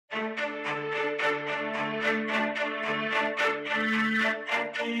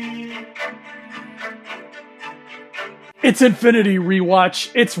It's Infinity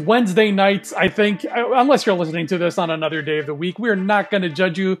Rewatch. It's Wednesday nights, I think. Unless you're listening to this on another day of the week. We're not going to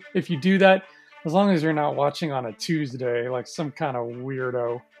judge you if you do that. As long as you're not watching on a Tuesday, like some kind of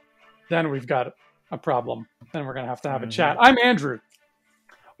weirdo. Then we've got a problem. Then we're going to have a chat. I'm Andrew.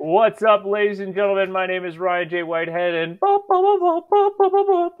 What's up, ladies and gentlemen? My name is Ryan J. Whitehead, and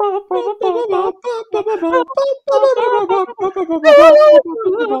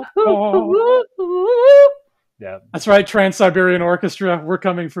yeah, that's right, Trans-Siberian Orchestra. We're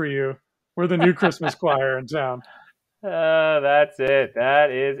coming for you. We're the new Christmas choir in town. That's it. That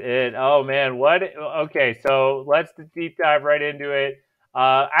is it. Oh man, what? Okay, so let's deep dive right into it.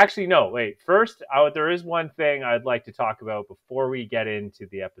 Actually, no, wait. First, there is one thing I'd like to talk about before we get into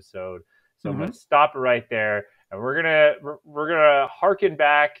the episode. So I'm going to stop it right there, and we're gonna harken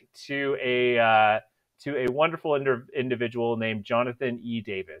back to a wonderful individual named Jonathan E.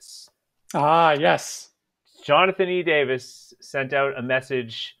 Davis. Ah, yes. Jonathan E. Davis sent out a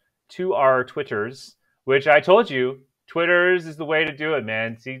message to our Twitters, which I told you, Twitters is the way to do it,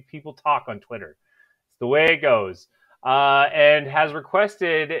 man. See, people talk on Twitter. It's the way it goes. And has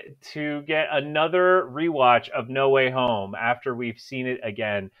requested to get another rewatch of No Way Home after we've seen it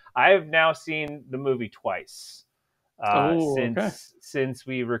again. I have now seen the movie twice since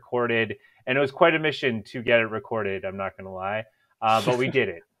we recorded, and it was quite a mission to get it recorded, I'm not going to lie. But we did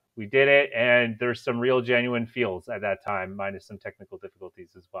it. We did it, and there's some real genuine feels at that time, minus some technical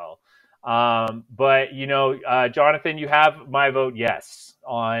difficulties as well. But, you know, Jonathan, you have my vote yes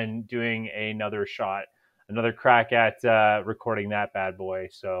on doing another crack at recording that bad boy.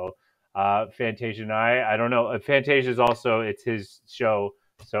 So Fantasia and I don't know. Fantasia is also, it's his show,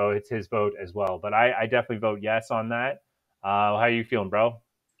 so it's his vote as well. But I definitely vote yes on that. How are you feeling, bro?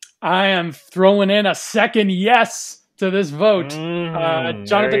 I am throwing in a second yes to this vote.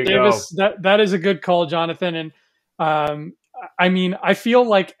 Jonathan Davis, that is a good call, Jonathan. And I mean, I feel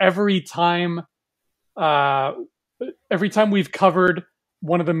like every time we've covered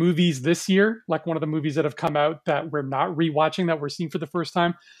one of the movies this year, like one of the movies that have come out that we're not rewatching, that we're seeing for the first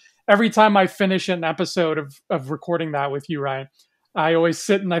time, every time I finish an episode of recording that with you, Ryan, I always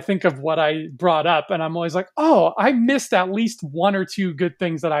sit and I think of what I brought up, and I'm always like, oh, I missed at least one or two good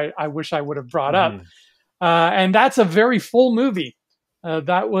things that I wish I would have brought up. And that's a very full movie.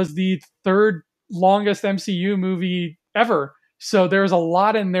 That was the third longest MCU movie ever. So there's a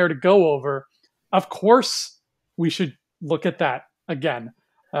lot in there to go over. Of course, we should look at that again.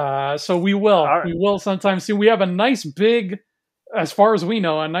 So we will. Right. We will sometime soon. We have a nice big, as far as we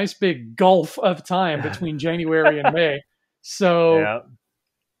know, a nice big gulf of time between January and May. So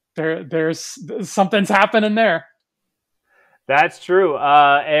there's something's happening there. That's true.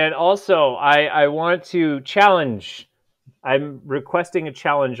 And also, I want to challenge. I'm requesting a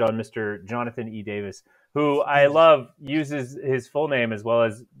challenge on Mr. Jonathan E. Davis, who I love, uses his full name as well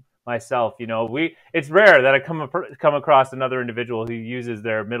as myself. You know, it's rare that I come across another individual who uses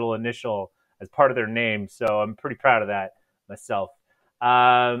their middle initial as part of their name. So I'm pretty proud of that myself.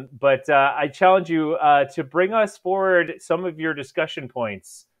 But I challenge you to bring us forward some of your discussion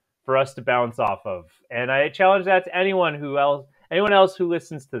points for us to bounce off of. And I challenge that to anyone else who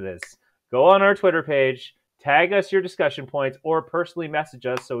listens to this. Go on our Twitter page, tag us your discussion points, or personally message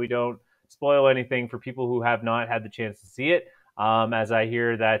us so we don't spoil anything for people who have not had the chance to see it. As I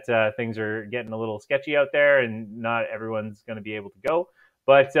hear that things are getting a little sketchy out there and not everyone's going to be able to go.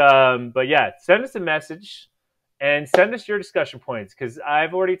 But yeah, send us a message and send us your discussion points, because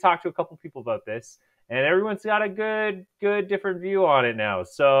I've already talked to a couple people about this, and everyone's got a good different view on it now.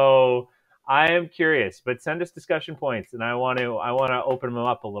 So I am curious, but send us discussion points, and I want to open them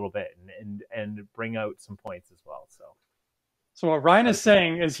up a little bit and bring out some points as well. So what Ryan is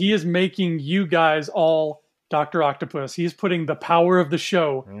saying is he is making you guys all Dr. Octopus. He's putting the power of the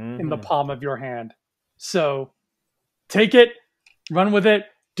show in the palm of your hand. So take it, run with it,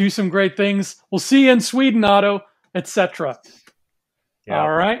 do some great things. We'll see you in Sweden, Otto, etc. Yeah.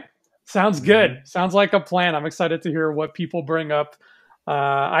 All right. Sounds good. Sounds like a plan. I'm excited to hear what people bring up.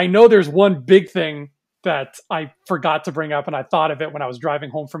 I know there's one big thing that I forgot to bring up, and I thought of it when I was driving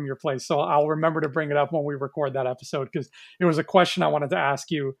home from your place. So I'll remember to bring it up when we record that episode, because it was a question I wanted to ask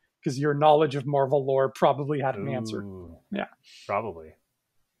you, because your knowledge of Marvel lore probably had an answer. Yeah. Probably.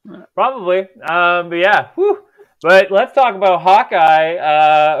 But yeah. Whew. But let's talk about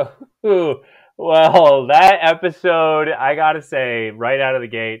Hawkeye. Well, that episode, I got to say, right out of the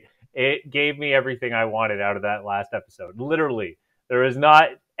gate, it gave me everything I wanted out of that last episode. Literally. There was not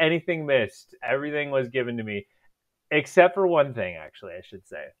anything missed. Everything was given to me, except for one thing, actually, I should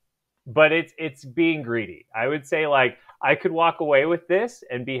say. But it's being greedy. I would say, like, I could walk away with this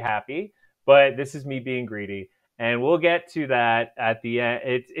and be happy, but this is me being greedy. and we'll get to that at the end.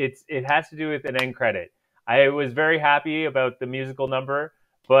 It has to do with an end credit. I was very happy about the musical number,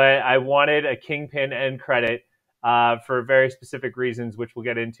 but I wanted a Kingpin end credit for very specific reasons, which we'll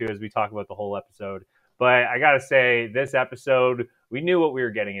get into as we talk about the whole episode. But I gotta say, this episode, we knew what we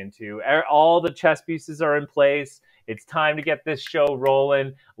were getting into. All the chess pieces are in place. It's time to get this show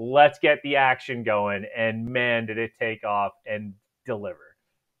rolling. Let's get the action going. And man, did it take off and deliver.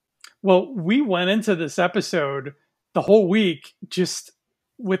 Well, we went into this episode the whole week just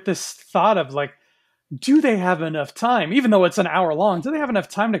with this thought of like, do they have enough time? Even though it's an hour long, do they have enough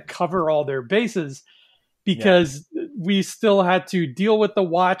time to cover all their bases? Because we still had to deal with the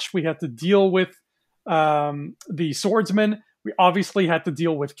Watch. We had to deal with the Swordsman. We obviously had to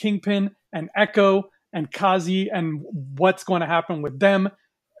deal with Kingpin and Echo and Kazi and what's going to happen with them,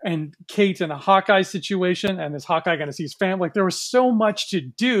 and Kate in a Hawkeye situation. And is Hawkeye going to see his family? Like, there was so much to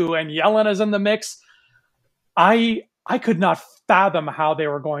do, and Yelena's in the mix. I could not fathom how they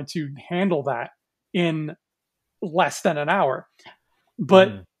were going to handle that in less than an hour.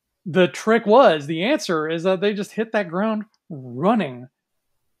 But the trick was, the answer is that they just hit that ground running,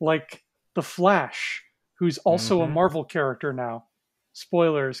 like the Flash, who's also a Marvel character now.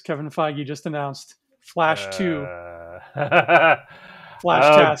 Spoilers, Kevin Feige just announced Flash 2.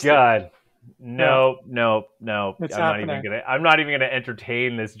 Flash-tastic. Oh God. No. It's I'm not even gonna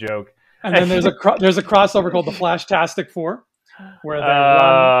entertain this joke. And then there's a crossover called the Flash-tastic 4. Where they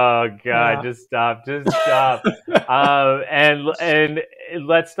run. God, just stop. And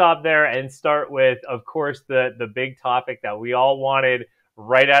let's stop there and start with, of course, the big topic that we all wanted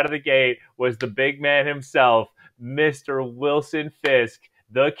right out of the gate was the big man himself, Mr. Wilson Fisk,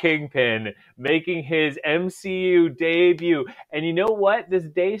 the Kingpin, making his MCU debut. And you know what? This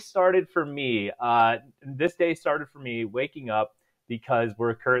day started for me waking up because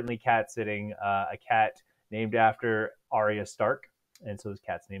we're currently cat sitting a cat named after Arya Stark, and so his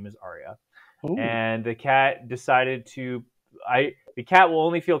cat's name is Arya. Ooh. And the cat decided the cat will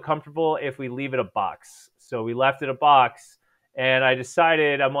only feel comfortable if we leave it a box. So we left it a box, and I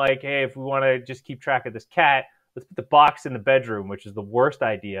decided, I'm like, hey, if we want to just keep track of this cat, let's put the box in the bedroom, which is the worst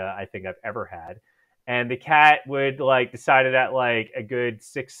idea I think I've ever had. And the cat would decided at a good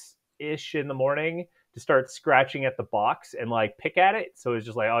 6-ish in the morning to start scratching at the box and pick at it. So it's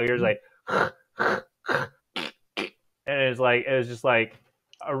just all yours and it was just a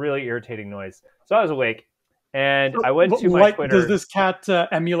really irritating noise. So I was awake, and I went to my Twitter. Does this cat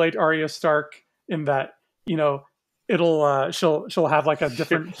emulate Arya Stark in that, it'll she'll have a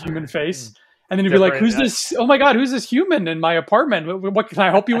different human face, and then you'll be like, "Who's this? Oh my God, who's this human in my apartment? What can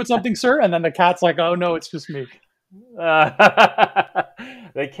I help you with something, sir?" And then the cat's like, "Oh no, it's just me."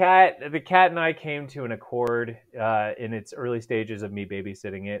 The cat and I came to an accord in its early stages of me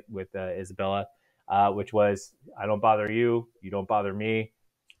babysitting it with Isabella. Which was, I don't bother you, you don't bother me,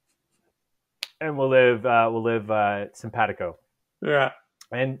 and we'll live simpatico. Yeah,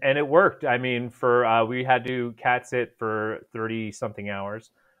 and it worked. I mean, we had to cat sit for 30 something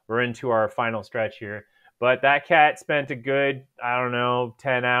hours. We're into our final stretch here, but that cat spent a good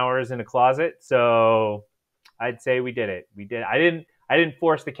 10 hours in a closet. So I'd say we did it. We did. I didn't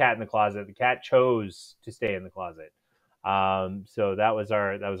force the cat in the closet. The cat chose to stay in the closet. So that was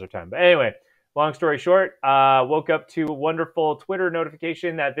our time. But anyway. Long story short, woke up to a wonderful Twitter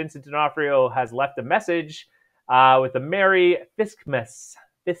notification that Vincent D'Onofrio has left a message with a Merry Fiskmas.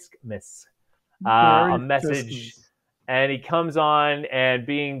 A message. And he comes on, and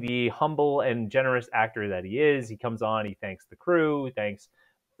being the humble and generous actor that he is, he comes on, he thanks the crew, thanks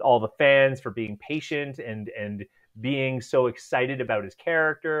all the fans for being patient and being so excited about his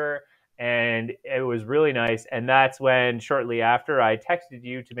character. And it was really nice. And that's when, shortly after, I texted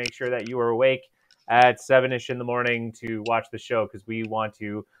you to make sure that you were awake at 7-ish in the morning to watch the show, because we want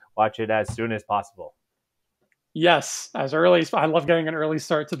to watch it as soon as possible. Yes, as early as I love getting an early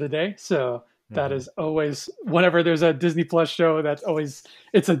start to the day. So that is always, whenever there's a Disney Plus show,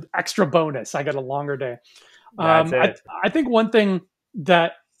 it's an extra bonus. I get a longer day. That's it. I think one thing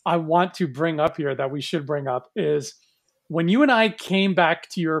that I want to bring up here, that we should bring up, is when you and I came back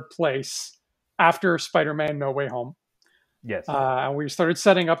to your place after Spider-Man No Way Home, yes, and we started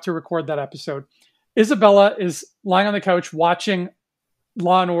setting up to record that episode, Isabella is lying on the couch watching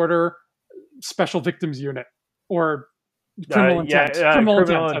Law and Order Special Victims Unit, or Criminal Intent. Criminal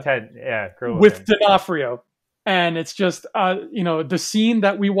Intent. Yeah, with D'Onofrio. And it's just, the scene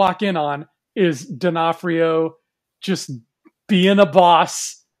that we walk in on is D'Onofrio just being a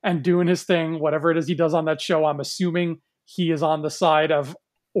boss and doing his thing, whatever it is he does on that show. I'm assuming he is on the side of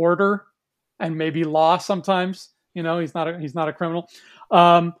order and maybe law sometimes. He's not a criminal.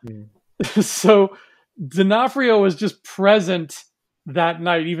 So D'Onofrio was just present that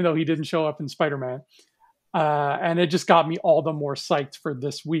night, even though he didn't show up in Spider-Man. And it just got me all the more psyched for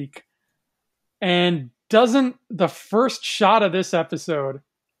this week. And doesn't the first shot of this episode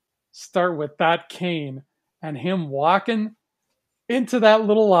start with that cane and him walking into that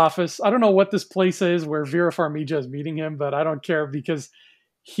little office? I don't know what this place is where Vera Farmiga is meeting him, but I don't care because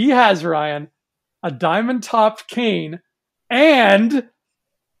he has, Ryan, a diamond-topped cane and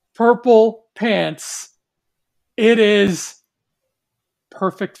purple pants. It is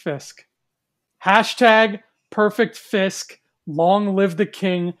perfect Fisk. Hashtag perfect Fisk. Long live the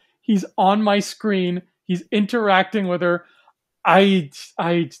king. He's on my screen. He's interacting with her.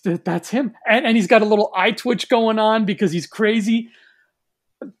 That's him. And he's got a little eye twitch going on because he's crazy.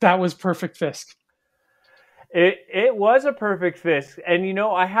 That was perfect Fisk. It was a perfect Fisk. And, you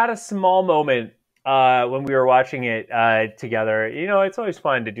know, I had a small moment when we were watching it together. You know, it's always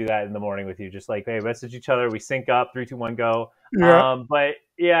fun to do that in the morning with you. Just like, hey, message each other. We sync up, 3, 2, 1, go. Yeah. But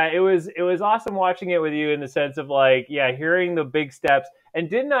yeah, it was awesome watching it with you in the sense of like, yeah, hearing the big steps. And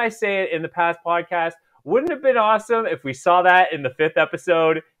didn't I say it in the past podcast? Wouldn't it have been awesome if we saw that in the 5th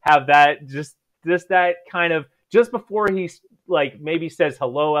episode? Have that just that kind of just before he like maybe says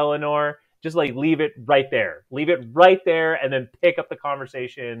hello, Eleanor. Just like leave it right there, and then pick up the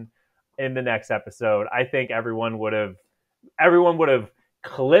conversation in the next episode. I think everyone would have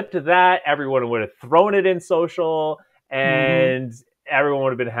clipped that. Everyone would have thrown it in social, and everyone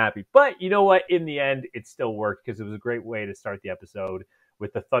would have been happy. But you know what? In the end, it still worked because it was a great way to start the episode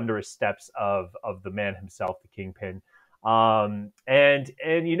with the thunderous steps of the man himself, the Kingpin. And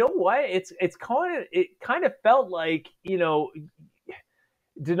you know what? It kind of felt like, you know,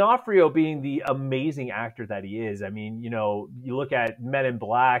 D'Onofrio being the amazing actor that he is. I mean, you know, you look at Men in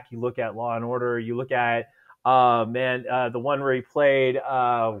Black, you look at Law and Order, you look at the one where he played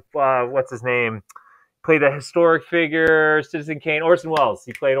what's his name? Played a historic figure, Citizen Kane, Orson Welles.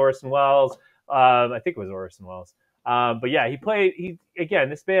 He played Orson Welles. I think it was Orson Welles. But yeah,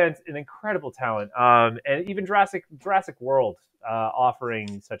 this man's an incredible talent. And even Jurassic World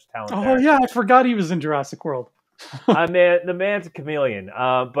offering such talent. Oh yeah, I forgot he was in Jurassic World. The man's a chameleon.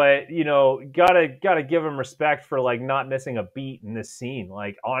 But you know, gotta give him respect for like not missing a beat in this scene.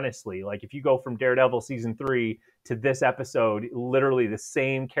 Like honestly, like if you go from Daredevil season 3 to this episode, literally the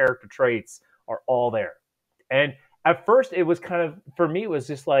same character traits are all there. And at first it was kind of, for me, it was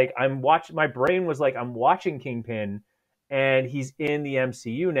just like my brain was like, I'm watching Kingpin and he's in the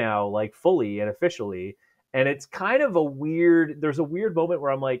MCU now, like fully and officially. And it's kind of there's a weird moment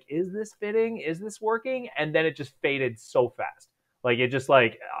where I'm like, is this fitting? Is this working? And then it just faded so fast. Like, it just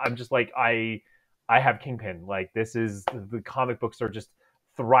like, I'm just like, I have Kingpin. Like, this is, the comic books are just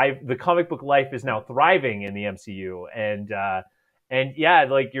the comic book life is now thriving in the MCU. And yeah,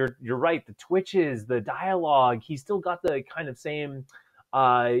 like you're right. The twitches, the dialogue, he's still got the kind of same,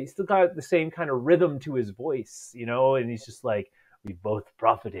 he's still got the same kind of rhythm to his voice, you know? And he's just like, we both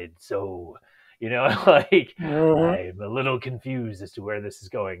profited. So, you know, like I'm a little confused as to where this is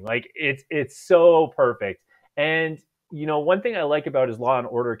going. Like it's so perfect. And, you know, one thing I like about his Law and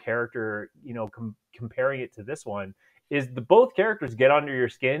Order character, you know, comparing it to this one is both characters get under your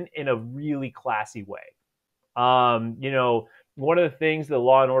skin in a really classy way. You know, one of the things the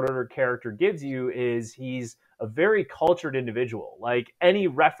Law and Order character gives you is he's a very cultured individual. Like any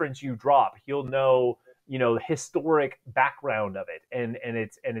reference you drop, he'll know, you know, the historic background of it and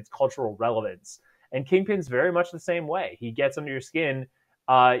its cultural relevance. And Kingpin's very much the same way. He gets under your skin,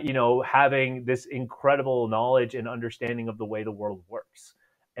 you know, having this incredible knowledge and understanding of the way the world works.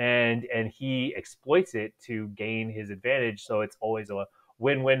 And he exploits it to gain his advantage. So it's always a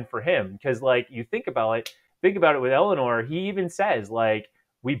win-win for him. Because like you think about it with Eleanor, he even says like,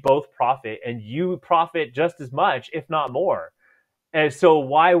 we both profit and you profit just as much, if not more. And so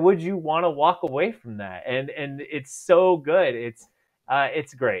why would you want to walk away from that? And it's so good.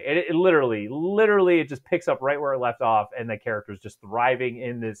 It's great. It literally it just picks up right where it left off, and the character's just thriving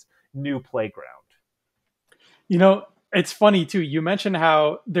in this new playground. You know, it's funny too. You mentioned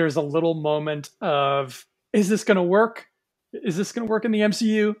how there's a little moment of, is this going to work? Is this going to work in the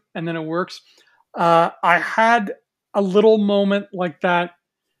MCU? And then it works. I had a little moment like that,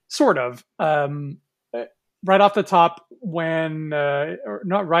 sort of. Right off the top when, or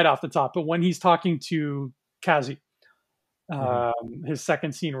not right off the top, but when he's talking to Cassie, his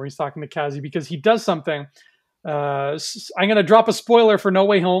second scene where he's talking to Cassie, because he does something. I'm going to drop a spoiler for No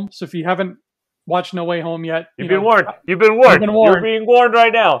Way Home. So if you haven't watched No Way Home yet, You've been warned. You're being warned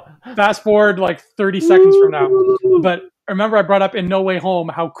right now. Fast forward like 30 seconds from now. But remember I brought up in No Way Home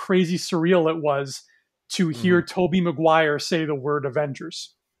how crazy surreal it was to hear Tobey Maguire say the word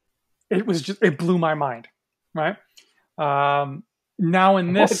Avengers. it blew my mind, right? Now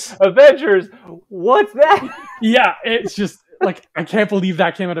in this Avengers, what's that? yeah, it's just like, I can't believe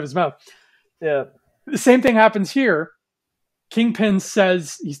that came out of his mouth. Yeah. The same thing happens here. Kingpin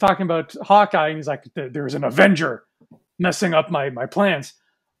says, he's talking about Hawkeye, and he's like, there's an Avenger messing up my plans.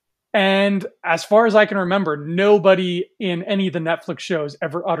 And as far as I can remember, nobody in any of the Netflix shows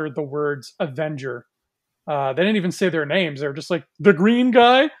ever uttered the words Avenger. They didn't even say their names. They were just like, the green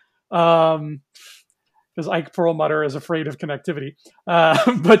guy. Because Ike Perlmutter is afraid of connectivity.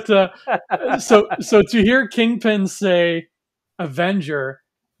 So to hear Kingpin say Avenger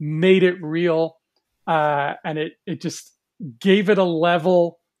made it real. And it just gave it a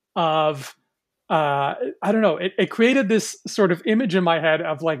level of, I don't know, it created this sort of image in my head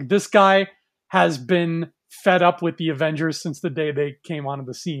of like, this guy has been fed up with the Avengers since the day they came onto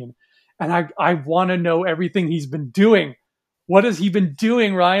the scene. And I want to know everything he's been doing. What has he been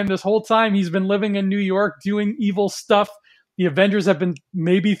doing, Ryan? This whole time he's been living in New York doing evil stuff. The Avengers have been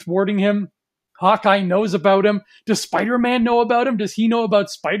maybe thwarting him. Hawkeye knows about him. Does Spider-Man know about him? Does he know about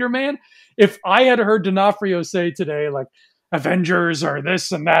Spider-Man? If I had heard D'Onofrio say today, like, Avengers are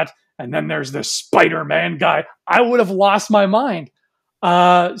this and that, and then there's this Spider-Man guy, I would have lost my mind.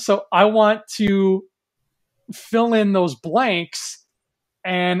 So I want to fill in those blanks,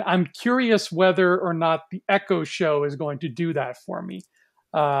 and I'm curious whether or not the Echo show is going to do that for me.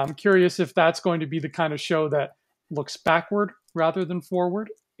 I'm curious if that's going to be the kind of show that looks backward rather than forward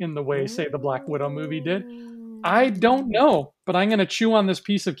in the way, say, the Black Widow movie did. I don't know, but I'm going to chew on this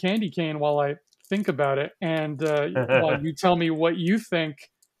piece of candy cane while I think about it. And while you tell me what you think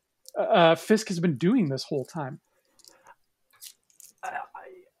Fisk has been doing this whole time.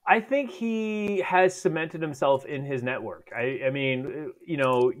 I think he has cemented himself in his network. I mean,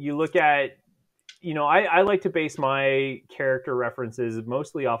 you look at, I like to base my character references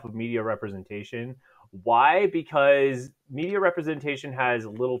mostly off of media representation. Why? Because media representation has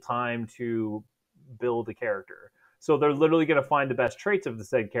little time to build a character. So they're literally going to find the best traits of the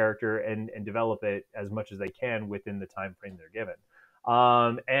said character and develop it as much as they can within the time frame they're given.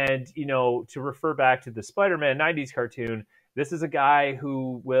 And, to refer back to the Spider-Man 90s cartoon, this is a guy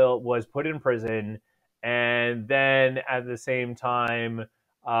who was put in prison and then at the same time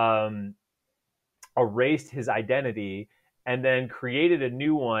erased his identity and then created a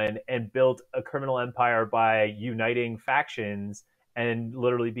new one and built a criminal empire by uniting factions and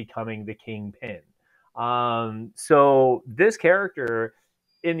literally becoming the Kingpin. So this character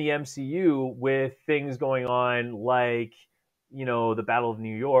in the MCU, with things going on like, the Battle of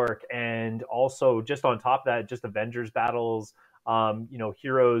New York, and also just on top of that, just Avengers battles,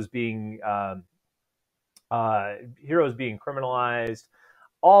 heroes being criminalized,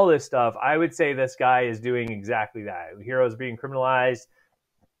 all this stuff. I would say this guy is doing exactly that. Heroes being criminalized.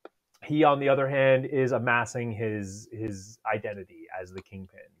 He, on the other hand, is amassing his identity as the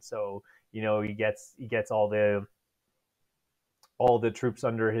Kingpin. So, he gets all the troops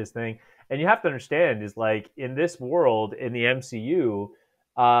under his thing. And you have to understand is, like, in this world, in the MCU,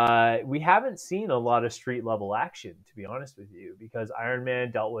 we haven't seen a lot of street level action, to be honest with you, because Iron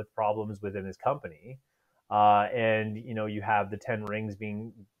Man dealt with problems within his company. And, you have the 10 Rings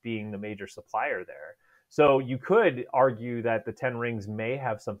being the major supplier there. So you could argue that the 10 Rings may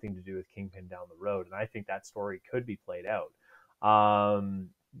have something to do with Kingpin down the road. And I think that story could be played out.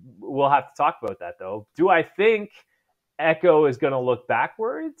 We'll have to talk about that, though. Do I think Echo is going to look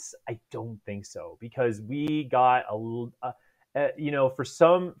backwards? I don't think so, because we got for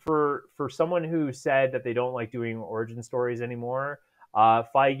someone who said that they don't like doing origin stories anymore,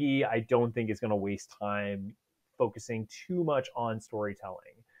 Feige, I don't think is going to waste time focusing too much on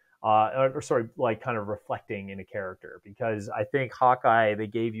storytelling, kind of reflecting in a character, because I think Hawkeye, they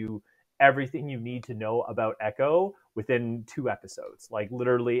gave you everything you need to know about Echo within 2 episodes, like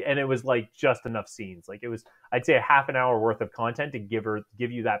literally, and it was like just enough scenes. Like it was, I'd say, a half an hour worth of content to give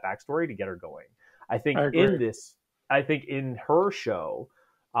you that backstory to get her going. I think in her show,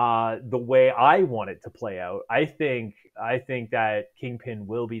 the way I want it to play out, I think that Kingpin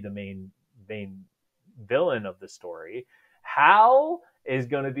will be the main villain of the story. How is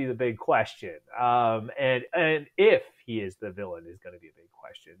going to be the big question, and if he is the villain is going to be a big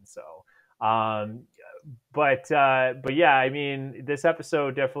question. So, but yeah, I mean, this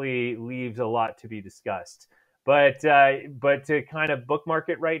episode definitely leaves a lot to be discussed. But to kind of bookmark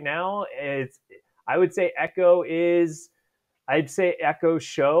it right now, I'd say Echo's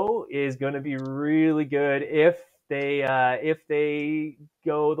show is going to be really good if they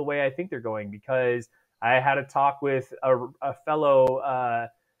go the way I think they're going, because I had a talk with a fellow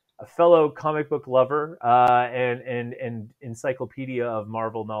a fellow comic book lover and encyclopedia of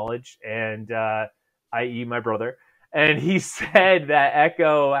Marvel knowledge, and i.e. my brother. And he said that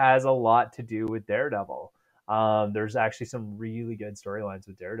Echo has a lot to do with Daredevil. There's actually some really good storylines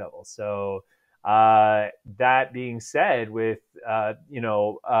with Daredevil. So that being said, with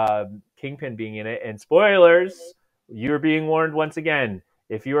Kingpin being in it, and spoilers, you're being warned once again.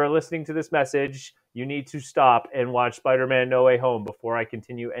 If you are listening to this message, you need to stop and watch Spider-Man No Way Home before I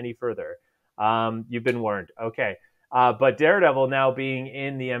continue any further. You've been warned. Okay. But Daredevil now being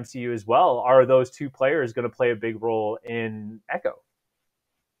in the MCU as well, are those two players going to play a big role in Echo?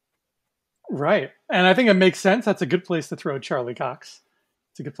 Right. And I think it makes sense. That's a good place to throw Charlie Cox.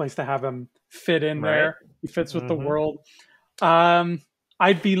 It's a good place to have him fit in there. He fits with the world.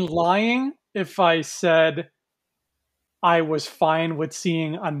 I'd be lying if I said I was fine with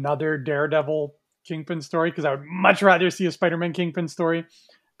seeing another Daredevil Kingpin story, because I would much rather see a Spider-Man Kingpin story.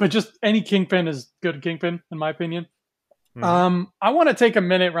 But just any Kingpin is good Kingpin, in my opinion. I want to take a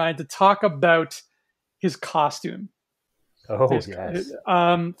minute, Ryan, to talk about his costume. Yes.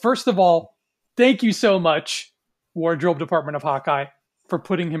 First of all, thank you so much, wardrobe department of Hawkeye, for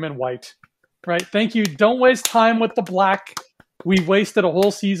putting him in white. Right? Thank you. Don't waste time with the black. We wasted a whole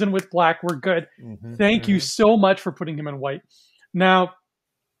season with black. We're good. Thank you so much for putting him in white. Now,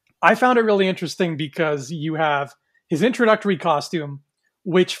 I found it really interesting because you have his introductory costume,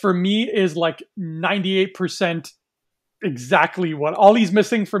 which for me is like 98% exactly what all he's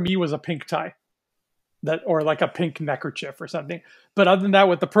missing for me was a pink tie, or like a pink neckerchief or something. But other than that,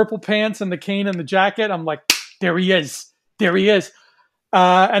 with the purple pants and the cane and the jacket, I'm like, there he is. There he is.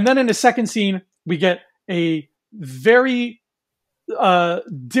 And then in the second scene, we get a very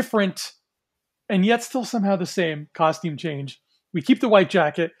different and yet still somehow the same costume change. We keep the white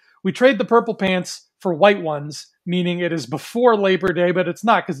jacket. We trade the purple pants for white ones, meaning it is before Labor Day, but it's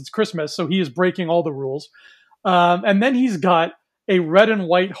not because it's Christmas, so he is breaking all the rules. And then he's got a red and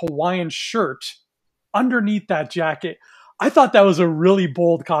white Hawaiian shirt underneath that jacket. I thought that was a really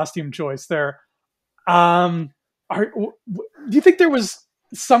bold costume choice there. Do you think there was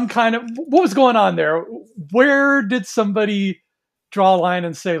some kind of... What was going on there? Where did somebody draw a line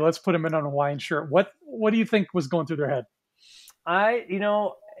and say, let's put him in on a Hawaiian shirt? What do you think was going through their head? I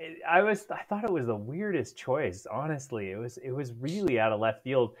thought it was the weirdest choice. Honestly, it was really out of left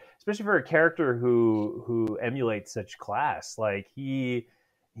field, especially for a character who emulates such class. Like he's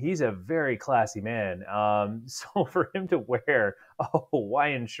a very classy man. So for him to wear a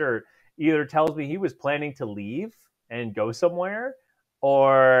Hawaiian shirt either tells me he was planning to leave and go somewhere,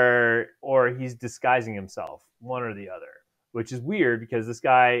 or he's disguising himself, one or the other, which is weird because this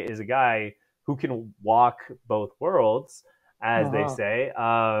guy is a guy who can walk both worlds, as they say.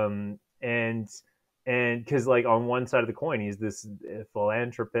 And because like on one side of the coin, he's this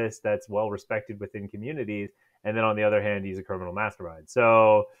philanthropist that's well respected within communities. And then on the other hand, he's a criminal mastermind.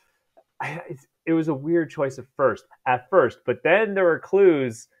 So it was a weird choice at first, but then there were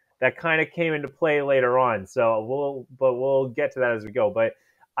clues that kind of came into play later on. So we'll get to that as we go. But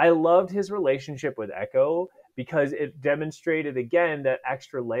I loved his relationship with Echo because it demonstrated again that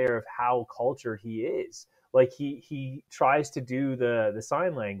extra layer of how cultured he is. Like he tries to do the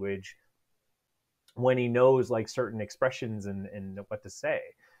sign language when he knows like certain expressions and what to say.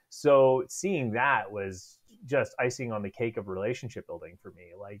 So seeing that was just icing on the cake of relationship building for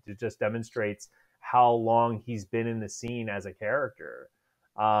me. Like it just demonstrates how long he's been in the scene as a character,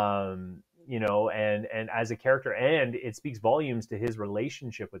 and as a character, and it speaks volumes to his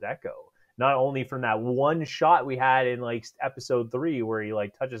relationship with Echo. Not only from that one shot we had in like episode 3 where he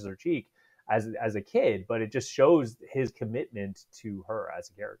like touches her cheek as a kid, but it just shows his commitment to her as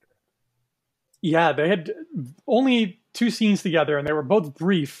a character. Yeah, they had only 2 scenes together, and they were both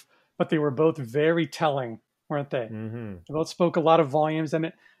brief, but they were both very telling, weren't they? They both spoke a lot of volumes.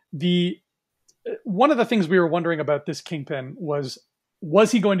 And one of the things we were wondering about this Kingpin was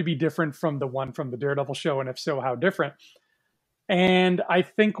he going to be different from the one from the Daredevil show? And if so, how different? And I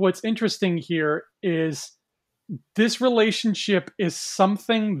think what's interesting here is this relationship is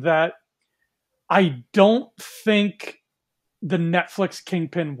something that I don't think the Netflix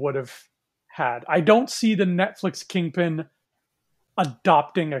Kingpin would have had. I don't see the Netflix Kingpin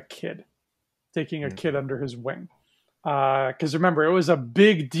adopting a kid, taking a kid under his wing. Because remember, it was a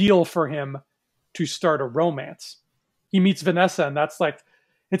big deal for him to start a romance. He meets Vanessa, and that's like,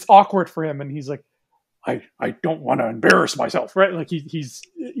 it's awkward for him. And he's like, I don't want to embarrass myself, right? Like he's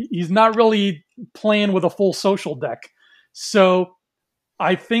not really playing with a full social deck. So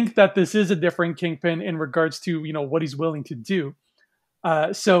I think that this is a different Kingpin in regards to, what he's willing to do.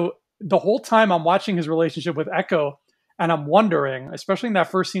 So the whole time I'm watching his relationship with Echo, And I'm wondering, especially in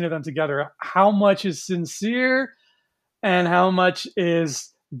that first scene of them together, how much is sincere and how much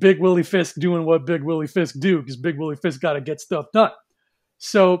is Big Willie Fisk doing what Big Willie Fisk do, because Big Willie Fisk got to get stuff done.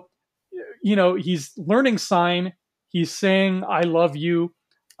 So, he's learning sign. He's saying, I love you.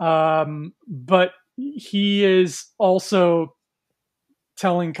 But he is also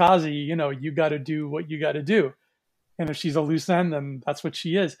telling Kazi, you got to do what you got to do. And if she's a loose end, then that's what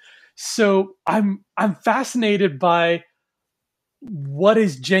she is. So I'm fascinated by what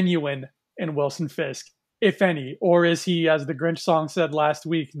is genuine in Wilson Fisk, if any, or is he, as the Grinch song said last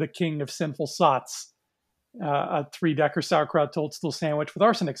week, the king of sinful sots, a 3-decker sauerkraut toadstool sandwich with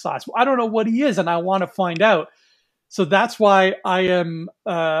arsenic sauce? Well, I don't know what he is, and I want to find out. So that's why I am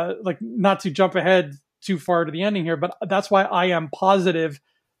not to jump ahead too far to the ending here, but that's why I am positive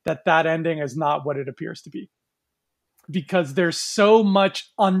that ending is not what it appears to be, because there's so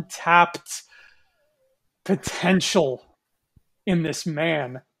much untapped potential in this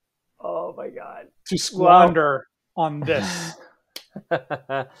man. Oh my God. To squander on this.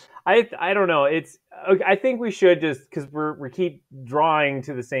 I don't know. I think we should, just because we keep drawing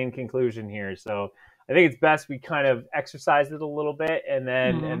to the same conclusion here. So I think it's best we kind of exercise it a little bit, and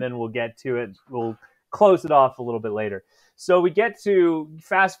then we'll get to it. We'll close it off a little bit later. So we get to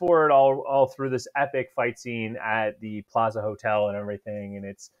fast forward all through this epic fight scene at the Plaza Hotel and everything, and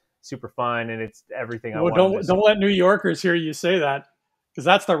it's super fun, and it's everything I want. Don't let New Yorkers hear you say that, because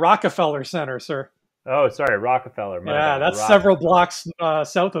that's the Rockefeller Center, sir. Oh, sorry, Rockefeller. Yeah, that's several blocks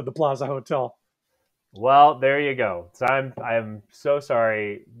south of the Plaza Hotel. Well, there you go. So I'm so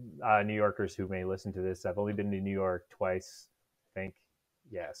sorry, New Yorkers who may listen to this. I've only been to New York twice, I think.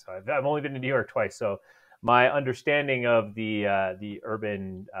 Yeah, so I've only been to New York twice. So my understanding of the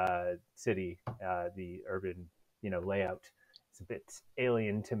urban city, the urban layout, is a bit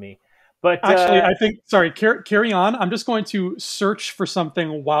alien to me. But actually, I think, sorry, carry on. I'm just going to search for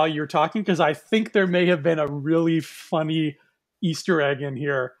something while you're talking, because I think there may have been a really funny Easter egg in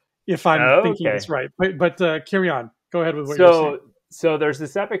here, if I'm thinking it's right. But carry on. Go ahead with what you're saying. So there's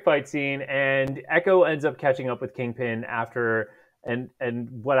this epic fight scene, and Echo ends up catching up with Kingpin after, and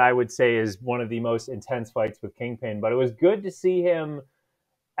what I would say is one of the most intense fights with Kingpin. But it was good to see him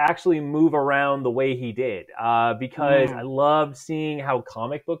actually move around the way he did, because I loved seeing how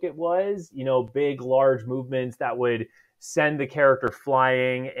comic book it was, big, large movements that would send the character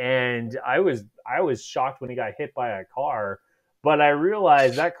flying. And I was shocked when he got hit by a car, but I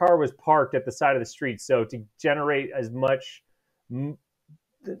realized that car was parked at the side of the street. So to generate as much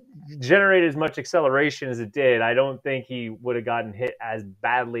acceleration as it did, I don't think he would have gotten hit as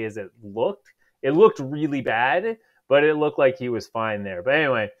badly as it looked. It looked really bad, but it looked like he was fine there. But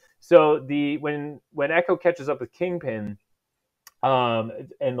anyway, so when Echo catches up with Kingpin, and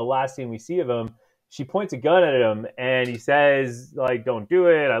the last scene we see of him, she points a gun at him, and he says, like, "Don't do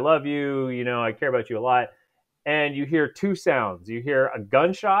it. I love you. I care about you a lot." And you hear two sounds. You hear a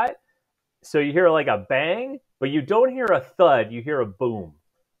gunshot, so you hear like a bang, but you don't hear a thud. You hear a boom,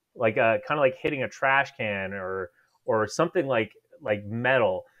 like kind of like hitting a trash can or something like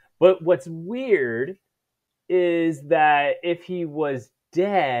metal. But what's weird is that if he was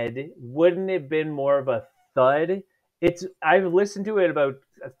dead, wouldn't it have been more of a thud? I've listened to it about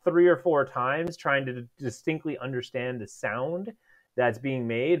 3 or 4 times trying to distinctly understand the sound that's being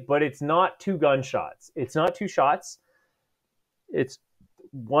made, but it's not 2 gunshots. It's not 2 shots. It's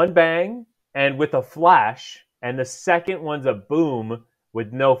one bang and with a flash, and the second one's a boom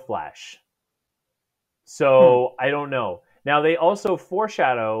with no flash. So I don't know. Now, they also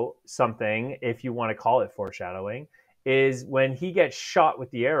foreshadow something, if you want to call it foreshadowing, is when he gets shot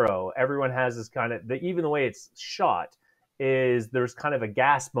with the arrow, everyone has this kind of, even the way it's shot, is there's kind of a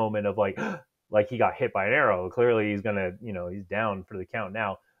gasp moment of like he got hit by an arrow. Clearly he's going to, he's down for the count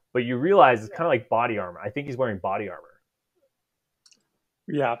now. But you realize it's kind of like body armor. I think he's wearing body armor.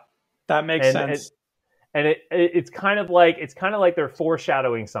 Yeah, that makes sense. And it's kind of like they're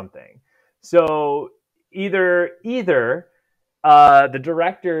foreshadowing something. So either the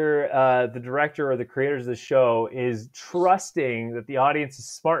director or the creators of the show is trusting that the audience is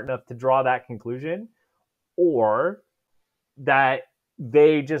smart enough to draw that conclusion, or that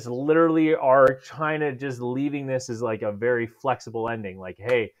they just literally are trying to just leaving this as like a very flexible ending. Like,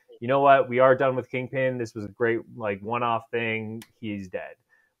 hey, you know what? We are done with Kingpin. This was a great like one-off thing. He's dead.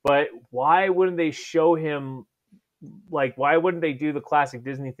 But why wouldn't they show him? Like, why wouldn't they do the classic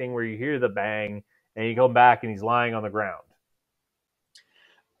Disney thing where you hear the bang and you go back and he's lying on the ground?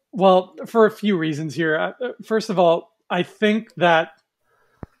 Well, for a few reasons here. First of all, I think that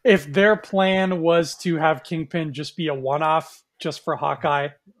if their plan was to have Kingpin just be a one-off, just for Hawkeye,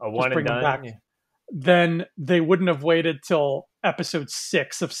 a one and done, then they wouldn't have waited till episode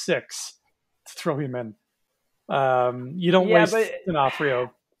 6 of 6 to throw him in. You don't waste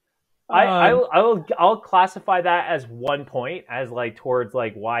D'Onofrio. I'll classify that as one point, as like towards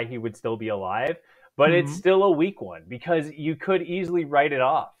like why he would still be alive, but it's still a weak one because you could easily write it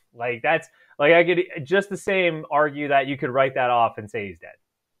off. Like that's like I could just the same argue that you could write that off and say he's dead.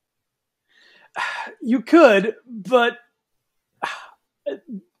 You could, but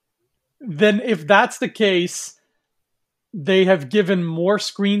then if that's the case, they have given more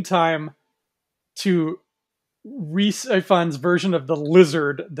screen time to Rhys Ifans' version of the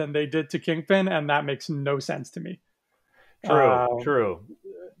Lizard than they did to Kingpin, and that makes no sense to me. True.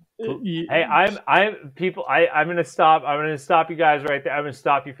 Hey, I'm gonna stop you guys right there. I'm gonna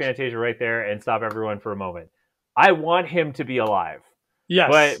stop you, Fantasia, right there, and stop everyone for a moment. I want him to be alive.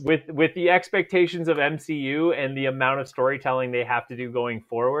 Yes, but with the expectations of MCU and the amount of storytelling they have to do going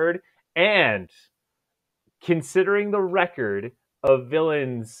forward, and considering the record of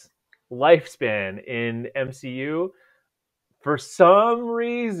villains' lifespan in MCU, for some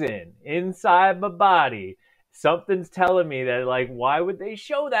reason inside my body, something's telling me that like, why would they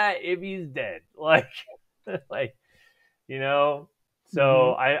show that if he's dead? Like, you know.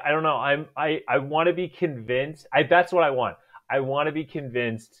 So I don't know. I want to be convinced. That's what I want. I want to be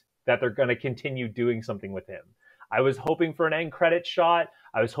convinced that they're going to continue doing something with him. I was hoping for an end credit shot.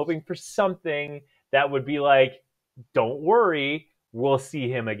 I was hoping for something that would be like, don't worry, we'll see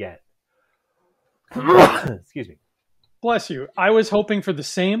him again. Excuse me. Bless you. I was hoping for the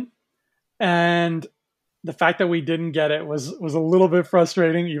same. And the fact that we didn't get it was a little bit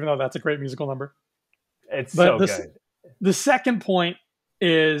frustrating, even though that's a great musical number. It's so good. The second point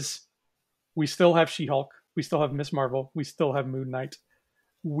is we still have She-Hulk. We still have Miss Marvel. We still have Moon Knight.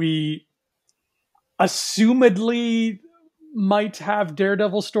 We assumedly might have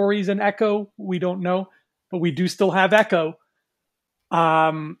Daredevil stories and Echo. We don't know. But we do still have Echo.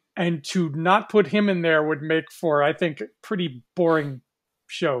 And to not put him in there would make for, I think, a pretty boring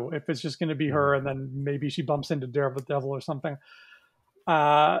show if it's just going to be her and then maybe she bumps into Daredevil or something.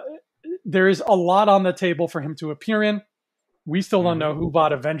 There's a lot on the table for him to appear in. We still don't know who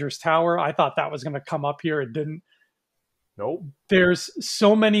bought Avengers Tower. I thought that was going to come up here. It didn't. Nope. There's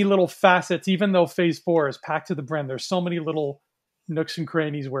so many little facets, even though Phase 4 is packed to the brim. There's so many little nooks and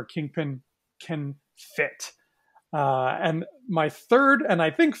crannies where Kingpin can fit. And my third and I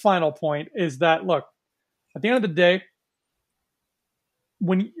think final point is that, look, at the end of the day,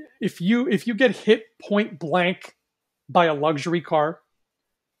 if you get hit point blank by a luxury car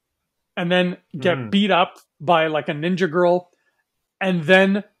and then get beat up by like a ninja girl and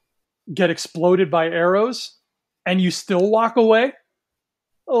then get exploded by arrows and you still walk away,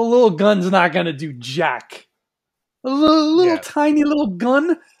 a little gun's not going to do jack. A little tiny little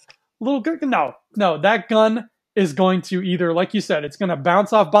gun. No, that gun is going to either, like you said, it's going to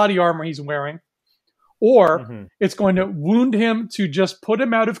bounce off body armor he's wearing, or it's going to wound him to just put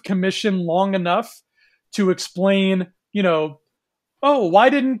him out of commission long enough to explain, why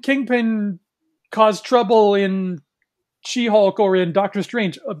didn't Kingpin cause trouble in She-Hulk or in Doctor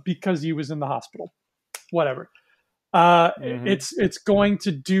Strange? Because he was in the hospital. Whatever. It's going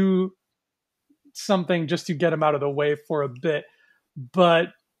to do something just to get him out of the way for a bit. But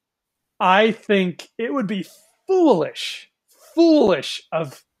I think it would be foolish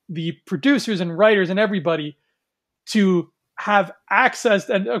of the producers and writers and everybody to have access.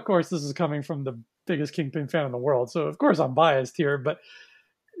 And of course, this is coming from the biggest Kingpin fan in the world, so of course I'm biased here, but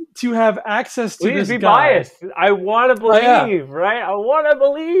to have access to this guy. Please be biased. I want to believe, right? I want to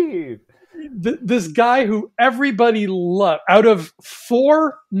believe. This guy who everybody loved, out of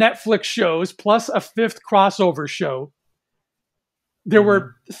 4 Netflix shows plus a 5th crossover show, there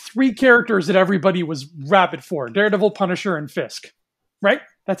were 3 characters that everybody was rabid for: Daredevil, Punisher, and Fisk. Right?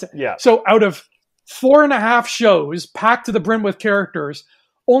 That's it. Yeah. So out of 4.5 shows packed to the brim with characters,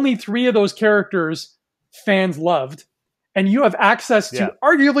 only 3 of those characters fans loved. And you have access to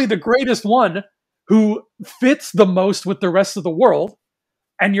arguably the greatest one who fits the most with the rest of the world.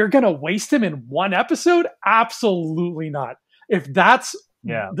 And you're going to waste him in 1 episode? Absolutely not. If that's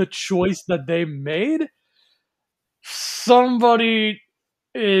the choice that they made, somebody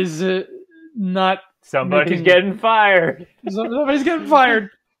is not. Somebody's getting fired. Somebody's getting fired.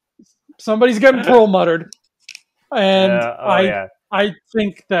 Somebody's getting perlmuttered. And I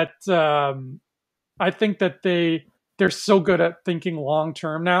think that they're so good at thinking long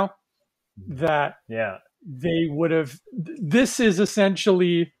term now that they would have. This is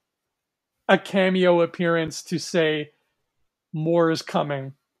essentially a cameo appearance to say more is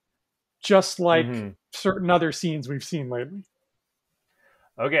coming, just like certain other scenes we've seen lately.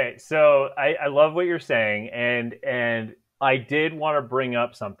 Okay, so I love what you're saying, and I did want to bring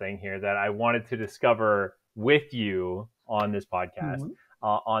up something here that I wanted to discover with you on this podcast, Mhm.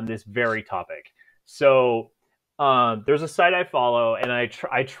 on this very topic. So there's a site I follow, and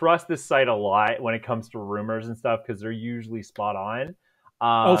I trust this site a lot when it comes to rumors and stuff because they're usually spot on.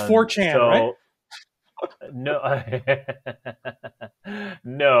 Oh, 4chan, right? So no,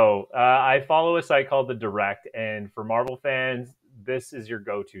 no. I follow a site called The Direct, and for Marvel fans, this is your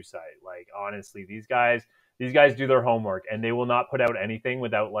go-to site. Like honestly, these guys do their homework, and they will not put out anything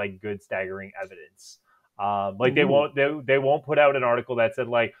without like good, staggering evidence. Like Ooh. they won't put out an article that said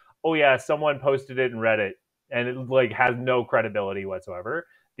like, oh yeah, someone posted it in Reddit, and it like has no credibility whatsoever.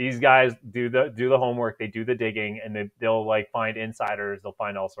 These guys do the homework, they do the digging, and they'll like find insiders, they'll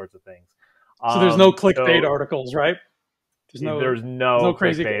find all sorts of things. So there's no clickbait So articles, right? There's there's no no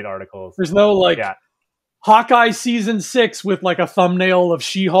crazy. clickbait articles. There's no like Yeah. Hawkeye season 6 with like a thumbnail of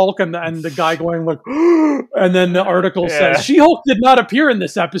She-Hulk and the guy going like, and then the article Yeah. says She-Hulk did not appear in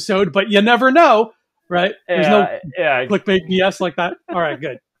this episode, but you never know, right? There's no Yeah. clickbait BS like that. All right,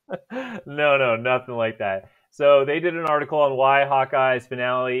 good. No, nothing like that. So they did an article on why Hawkeye's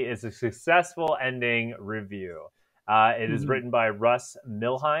finale is a successful ending review. It is written by Russ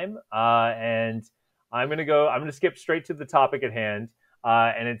Milheim, and I'm gonna skip straight to the topic at hand,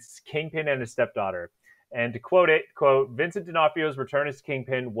 and it's Kingpin and his stepdaughter. And to quote it, quote, Vincent D'Onofrio's return as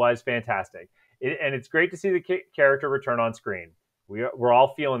Kingpin was fantastic. And it's great to see the character return on screen. We're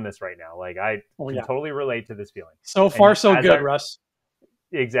all feeling this right now. Like I can totally relate to this feeling. So far, so good, Russ.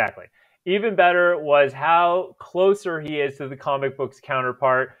 Exactly. Even better was how closer he is to the comic book's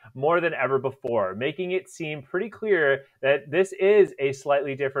counterpart more than ever before, making it seem pretty clear that this is a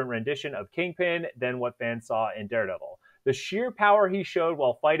slightly different rendition of Kingpin than what fans saw in Daredevil. The sheer power he showed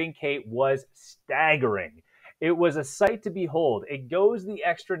while fighting Kate was staggering. It was a sight to behold. It goes the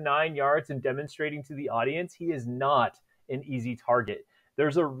extra 9 yards in demonstrating to the audience he is not an easy target.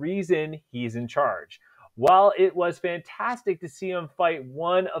 There's a reason he's in charge. While it was fantastic to see him fight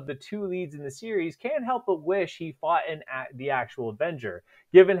one of the two leads in the series, can't help but wish he fought the actual Avenger,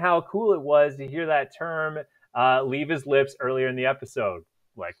 given how cool it was to hear that term leave his lips earlier in the episode.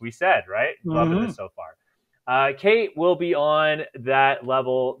 Like we said, right? Loving this so far. Kate will be on that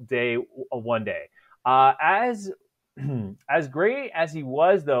level one day. As great as he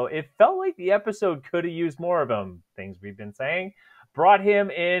was, though, it felt like the episode could have used more of him. Things we've been saying. Brought him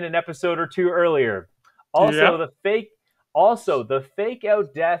in an episode or two earlier. Also, the fake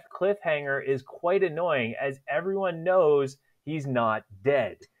out death cliffhanger is quite annoying, as everyone knows he's not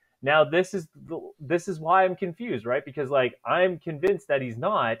dead. Now, this is why I'm confused, right? Because like I'm convinced that he's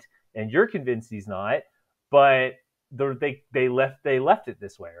not, and you're convinced he's not, but they left it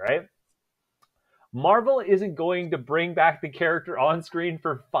this way, right? Marvel isn't going to bring back the character on screen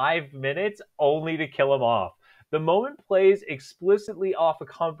for 5 minutes only to kill him off. The moment plays explicitly off a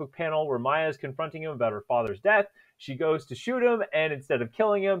comic book panel where Maya is confronting him about her father's death. She goes to shoot him, and instead of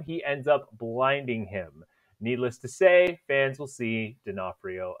killing him, he ends up blinding him. Needless to say, fans will see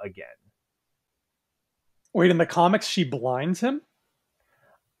D'Onofrio again. Wait, in the comics, she blinds him?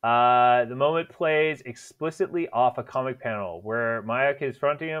 The moment plays explicitly off a comic panel where Maya is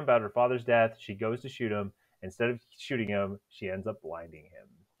confronting him about her father's death. She goes to shoot him. Instead of shooting him, she ends up blinding him.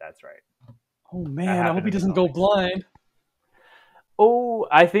 That's right. Oh, man, I hope he doesn't go blind. Oh,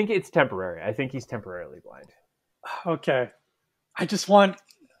 I think it's temporary. I think he's temporarily blind. Okay. I just want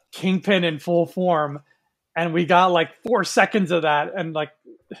Kingpin in full form, and we got like 4 seconds of that, and like,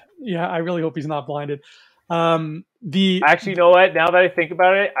 yeah, I really hope he's not blinded. Actually, you know what? Now that I think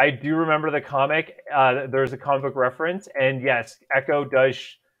about it, I do remember the comic. There's a comic book reference, and yes, Echo does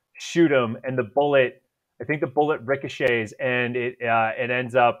shoot him, and I think the bullet ricochets, and it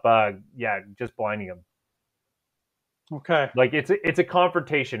ends up, just blinding him. Okay. Like it's a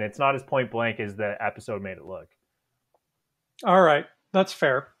confrontation. It's not as point blank as the episode made it look. All right, that's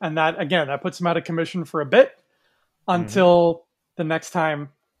fair, and that puts him out of commission for a bit until the next time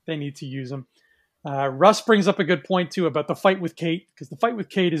they need to use him. Russ brings up a good point too about the fight with Kate, because the fight with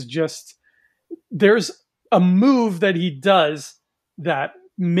Kate is just, there's a move that he does that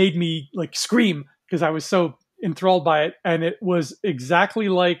made me like scream because I was so enthralled by it, and it was exactly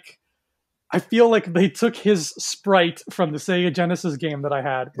like, I feel like they took his sprite from the Sega Genesis game that I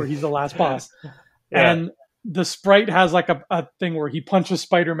had where he's the last boss. And the sprite has like a thing where he punches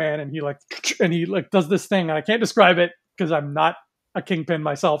Spider-Man and he does this thing, and I can't describe it because I'm not a Kingpin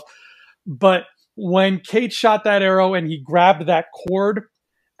myself, but when Kate shot that arrow and he grabbed that cord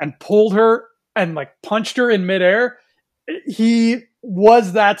and pulled her and like punched her in midair, he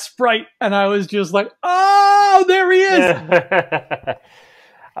was that sprite, and I was just like, oh, there he is.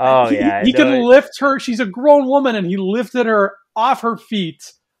 Oh He, yeah, he can no, lift her. She's a grown woman, and he lifted her off her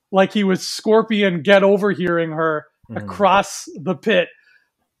feet like he was Scorpion get over hearing her mhm. across the pit.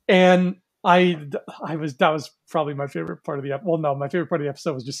 And I was that was probably my favorite part of the episode. Well, no, my favorite part of the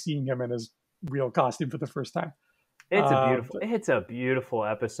episode was just seeing him in his real costume for the first time. But It's a beautiful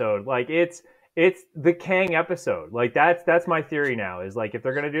episode. Like it's the Kang episode. Like that's my theory now. Is like if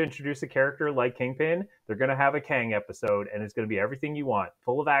they're gonna introduce a character like Kingpin, they're gonna have a Kang episode, and it's gonna be everything you want,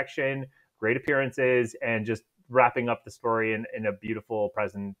 full of action, great appearances, and just wrapping up the story in a beautiful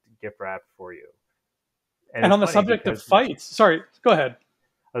present gift wrap for you. And and it's on the funny subject of because fights, sorry, go ahead.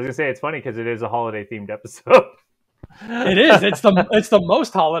 I was gonna say it's funny because it is a holiday themed episode. It is. It's the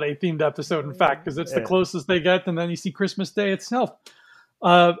most holiday themed episode, in fact, because it's the Yeah. closest they get, and then you see Christmas Day itself.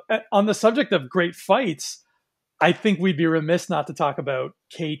 On the subject of great fights, I think we'd be remiss not to talk about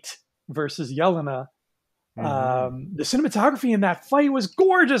Kate versus Yelena. Mhm. The cinematography in that fight was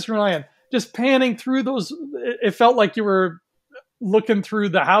gorgeous, Ryan. Just panning through those, it felt like you were looking through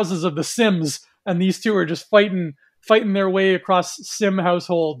the houses of the Sims, and these two are just fighting their way across Sim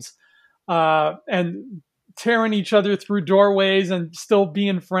households, and tearing each other through doorways and still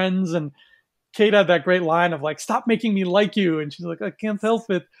being friends. And Kate had that great line of like, "Stop making me like you," and she's like, "I can't help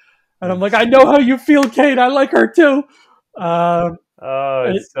it." And I'm like, "I know how you feel, Kate. I like her too." Uh, Oh,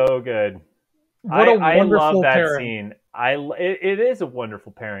 it, it's so good. what a I love wonderful that pairing. scene. It is a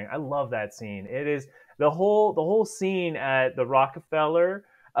wonderful pairing. I love that scene. It is the whole scene at the Rockefeller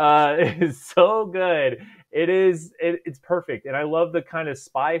is so good. It's perfect, and I love the kind of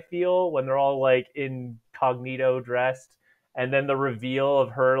spy feel when they're all like incognito dressed, and then the reveal of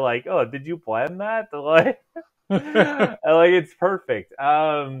her like, oh, did you plan that? Like, like it's perfect.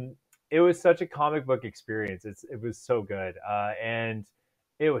 It was such a comic book experience. It was so good, and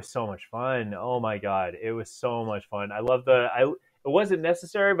it was so much fun. Oh my god, it was so much fun. I love It wasn't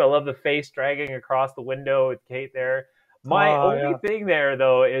necessary, but I love the face dragging across the window with Kate there. My Oh only yeah. thing there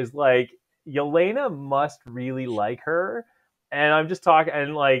though is like Yelena must really like her, and I'm just talking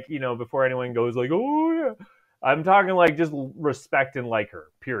and like before anyone goes like oh yeah, I'm talking like just respect and like her.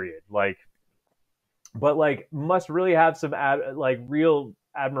 Period. Like but like must really have some like real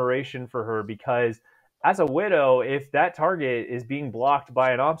admiration for her because as a widow, if that target is being blocked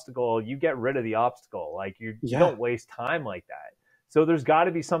by an obstacle, you get rid of the obstacle. Like you Yeah. don't waste time like that. So there's got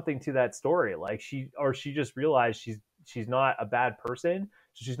to be something to that story. Like she just realized she's not a bad person,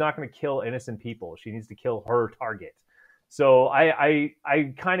 so she's not going to kill innocent people. She needs to kill her target. So I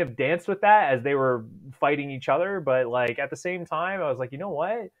kind of danced with that as they were fighting each other, but like at the same time, I was like, you know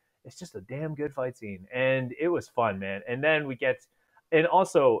what? It's just a damn good fight scene, and it was fun, man. And then and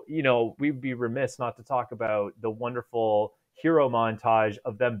also, we'd be remiss not to talk about the wonderful hero montage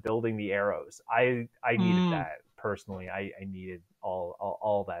of them building the arrows. I needed Mm. that personally. I needed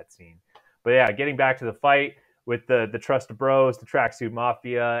all that scene. But yeah, getting back to the fight with the Trust of Bros, the Tracksuit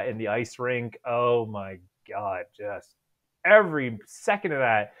Mafia, and the ice rink. Oh my god, just every second of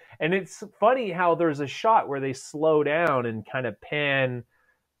that. And it's funny how there's a shot where they slow down and kind of pan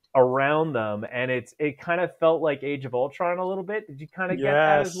around them, and it kind of felt like Age of Ultron a little bit. Did you kind of get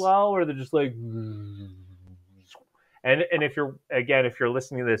that as Yes. well, or they're just like and if you're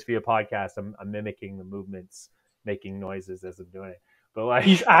listening to this via podcast, I'm mimicking the movements, making noises as I'm doing it. But like,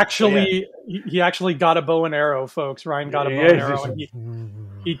 He's but yeah, actually he actually got a bow and arrow, folks. Ryan got a bow yeah, and it's arrow, just and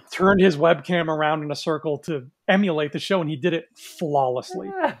he turned his webcam around in a circle to emulate the show, and he did it flawlessly.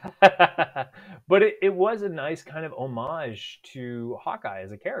 but it was a nice kind of homage to Hawkeye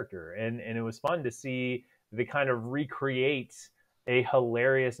as a character, and it was fun to see the kind of recreate a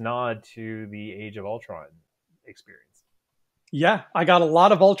hilarious nod to the Age of Ultron experience. Yeah, I got a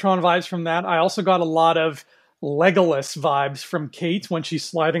lot of Ultron vibes from that. I also got a lot of Legolas vibes from Kate when she's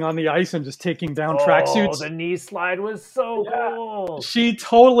sliding on the ice and just taking down Oh, tracksuits. the knee slide was so Yeah, cool. she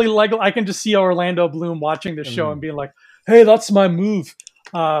totally Lego. I can just see Orlando Bloom watching the show and Mm. being like, "Hey, that's my move."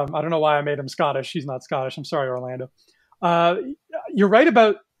 I don't know why I made him Scottish. He's not Scottish. I'm sorry, Orlando. Uh, you're right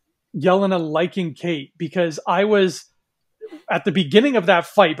about Yelena liking Kate because I was at the beginning of that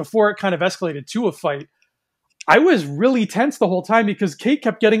fight before it kind of escalated to a fight. I was really tense the whole time because Kate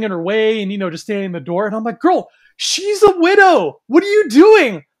kept getting in her way and, just standing in the door. And I'm like, girl, she's a widow. What are you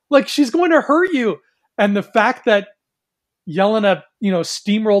doing? Like, she's going to hurt you. And the fact that Yelena,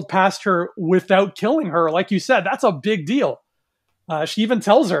 steamrolled past her without killing her, like you said, that's a big deal. She even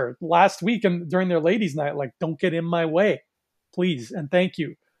tells her last week and during their ladies' night, like, don't get in my way, please. And thank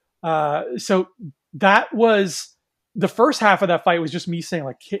you. So that was the first half of that fight was just me saying,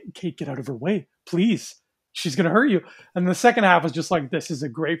 like, Kate, get out of her way, please. She's going to hurt you. And the second half was just like, this is a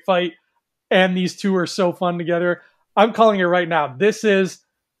great fight. And these two are so fun together. I'm calling it right now. This is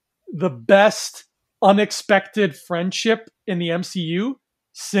the best unexpected friendship in the MCU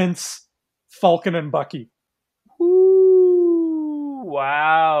since Falcon and Bucky. Ooh,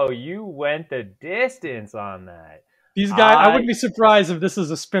 wow, you went the distance on that. These guys, I wouldn't be surprised if this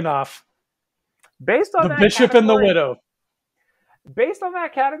is a spin-off. Based on the that Bishop category, and the Widow. Based on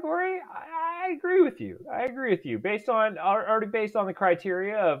that category, I agree with you. I agree with you. Based on the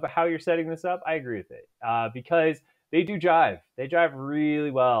criteria of how you're setting this up, I agree with it. Because they do jive. They jive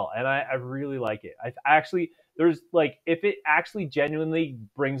really well, and I really like it. I actually, there's like, if it actually genuinely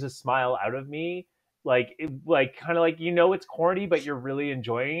brings a smile out of me, like kind of like, it's corny, but you're really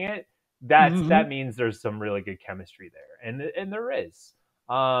enjoying it. That means there's some really good chemistry there, and there is.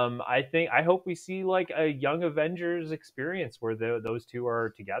 I hope we see like a Young Avengers experience where those two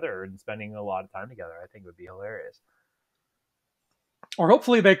are together and spending a lot of time together. I think it would be hilarious. Or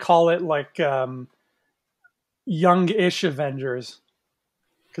hopefully they call it like young-ish Avengers,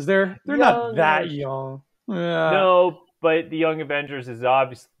 because they're not that young. No, but the Young Avengers is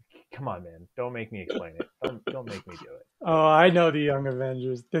obviously. Come on, man! Don't make me explain it. Don't make me do it. Oh, I know the Young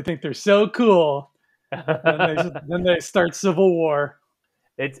Avengers. They think they're so cool. then they start Civil War.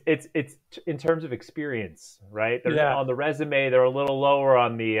 It's in terms of experience, right? On the resume, they're a little lower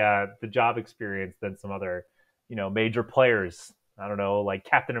on the job experience than some other, major players. I don't know, like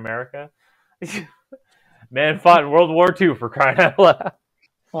Captain America. Man fought in World War II, for crying out loud.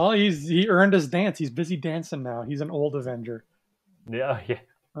 Well, he earned his dance. He's busy dancing now. He's an old Avenger. Yeah.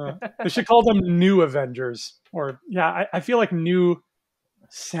 They should call them New Avengers. Or I feel like new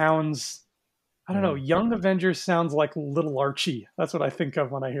sounds. I don't know. Young Avengers sounds like Little Archie. That's what I think of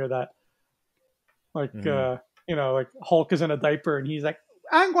when I hear that. Like, like Hulk is in a diaper and he's like,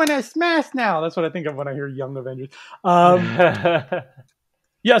 I'm going to smash now. That's what I think of when I hear Young Avengers.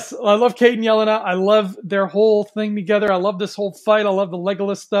 Yes, I love Kate and Yelena. I love their whole thing together. I love this whole fight. I love the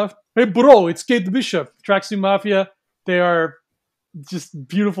Legolas stuff. Hey, bro, it's Kate the Bishop. Tracksuit Mafia. They are just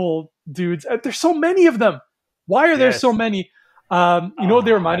beautiful dudes. There's so many of them. Why are there so many? You know what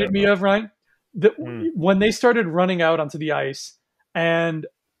they reminded me of, Ryan? When they started running out onto the ice, and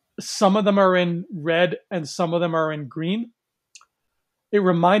some of them are in red and some of them are in green, it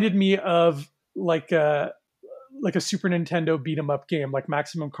reminded me of like a Super Nintendo beat 'em up game, like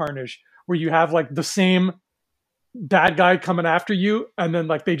Maximum Carnage, where you have like the same bad guy coming after you, and then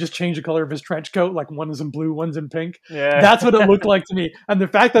like they just change the color of his trench coat, like one is in blue, one's in pink. Yeah. That's what it looked like to me. And the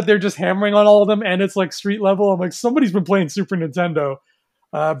fact that they're just hammering on all of them and it's like street level, I'm like, somebody's been playing Super Nintendo.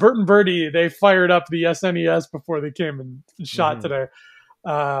 Bert and Bertie, they fired up the SNES before they came and shot today.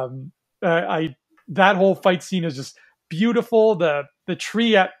 That whole fight scene is just beautiful. The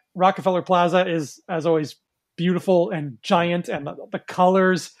tree at Rockefeller Plaza is, as always, beautiful and giant, and the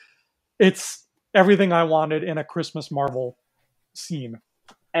colors. It's everything I wanted in a Christmas Marvel scene.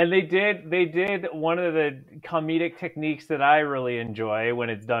 And they did one of the comedic techniques that I really enjoy when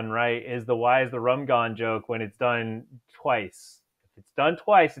it's done right is the why is the rum gone joke when it's done twice. If it's done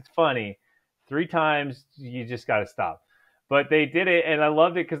twice, it's funny. 3 times, you just got to stop. But they did it, and I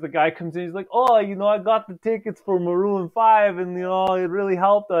loved it because the guy comes in, he's like, oh, I got the tickets for Maroon 5, and, it really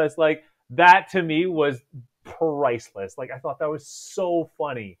helped us. Like, that to me was priceless. Like, I thought that was so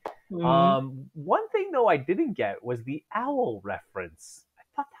funny. One thing, though, I didn't get was the owl reference. I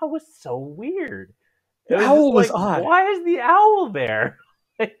thought that was so weird. The owl was odd. Why is the owl there?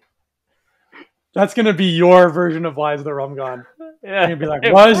 That's going to be your version of Why is the Rum Gone? Yeah. You're going to be like,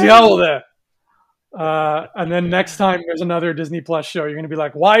 why is the owl there? And then next time there's another Disney Plus show, you're going to be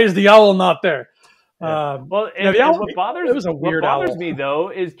like, why is the owl not there? What bothers me,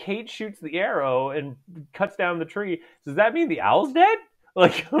 though, is Kate shoots the arrow and cuts down the tree. Does that mean the owl's dead?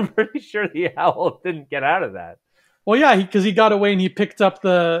 Like, I'm pretty sure the owl didn't get out of that. Well, yeah, because he got away and he picked up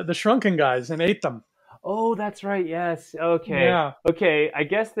the shrunken guys and ate them. Oh, that's right. Yes. Okay. Yeah. Okay. I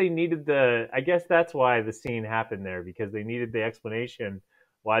guess that's why the scene happened there, because they needed the explanation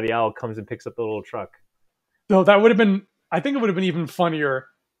why the owl comes and picks up the little truck. So that would have been, I think it would have been even funnier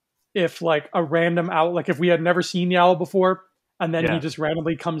if like a random owl, like if we had never seen the owl before and then he just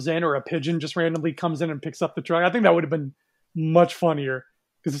randomly comes in, or a pigeon just randomly comes in and picks up the truck. I think that would have been much funnier,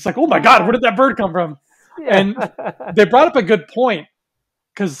 because it's like, oh my God, where did that bird come from? Yeah. And they brought up a good point,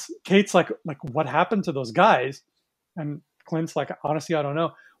 because Kate's like, what happened to those guys? And Clint's like, honestly, I don't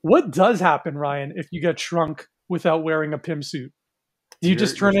know. What does happen, Ryan, if you get shrunk without wearing a Pym suit? Do you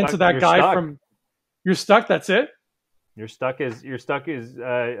just turn into that guy from? You're stuck. That's it. You're stuck as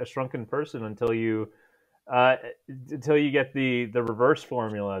a shrunken person until you get the reverse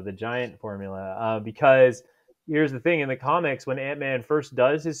formula, the giant formula. Because here's the thing: in the comics, when Ant-Man first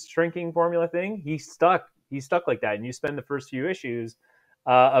does his shrinking formula thing, he's stuck like that, and you spend the first few issues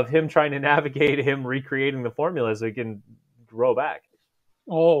of him trying to navigate him recreating the formula so he can grow back.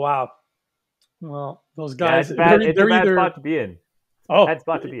 Oh wow. Well, those Yeah, guys, it's a they're bad either spot to be in. oh, Bad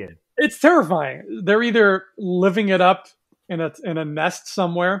spot to be in. it's terrifying. They're either living it up in a nest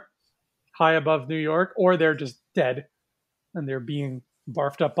somewhere high above New York, or they're just dead and they're being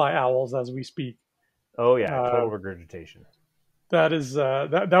barfed up by owls as we speak. Oh yeah, Uh, total regurgitation. that is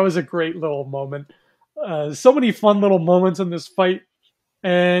that was a great little moment. So many fun little moments in this fight,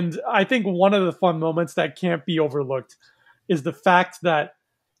 and I think one of the fun moments that can't be overlooked is the fact that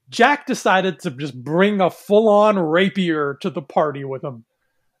Jack decided to just bring a full-on rapier to the party with him.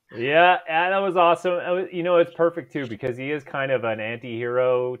 Yeah, that was awesome. It's perfect too because he is kind of an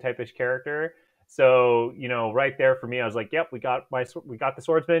anti-hero type-ish character. So, right there for me, I was like, "Yep, we got the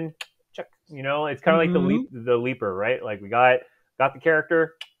swordsman. Check." It's kind of like Mhm. the leaper, right? Like we got the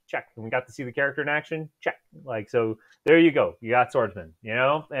character. Check. And we got to see the character in action. Check. Like so, there you go. You got swordsman.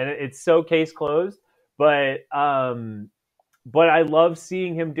 And it's so case closed. But I love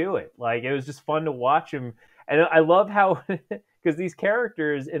seeing him do it. Like it was just fun to watch him, and I love how because these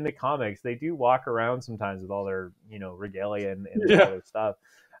characters in the comics they do walk around sometimes with all their regalia and all Yeah. their stuff,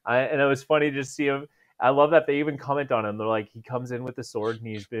 and it was funny to see him. I love that they even comment on him. They're like, he comes in with the sword and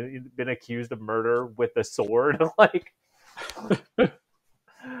he's been accused of murder with the sword. Like,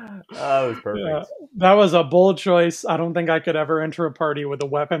 oh, it was perfect. Yeah, that was a bold choice. I don't think I could ever enter a party with a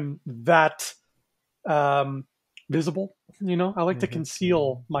weapon that visible. I like to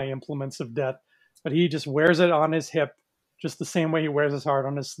conceal my implements of death, but he just wears it on his hip, just the same way he wears his heart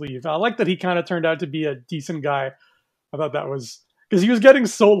on his sleeve. I like that he kind of turned out to be a decent guy. I thought that was because he was getting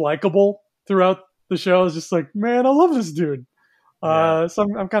so likable throughout the show. I was just like, man, I love this dude. Yeah. So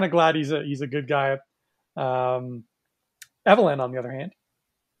I'm kind of glad he's a good guy. Evelyn, on the other hand,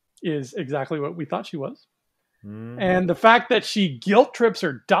 is exactly what we thought she was. Mhm. And the fact that she guilt trips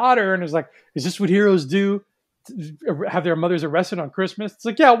her daughter and is like, is this what heroes do? Have their mothers arrested on Christmas? It's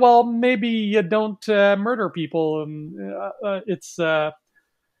like, yeah, well, maybe you don't murder people. And it's her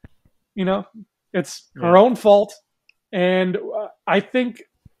own fault. And I think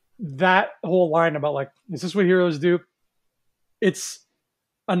that whole line about like, is this what heroes do? It's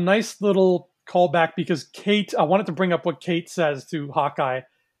a nice little callback because I wanted to bring up what Kate says to Hawkeye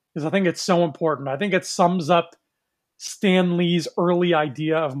because I think it's so important. I think it sums up Stan Lee's early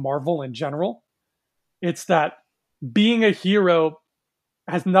idea of Marvel in general. It's that being a hero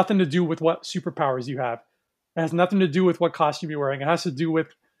has nothing to do with what superpowers you have. It has nothing to do with what costume you're wearing. It has to do with,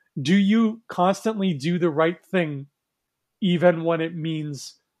 do you constantly do the right thing even when it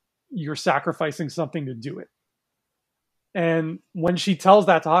means you're sacrificing something to do it? And when she tells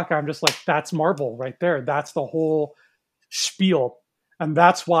that to Hawkeye, I'm just like, that's Marvel right there. That's the whole spiel. And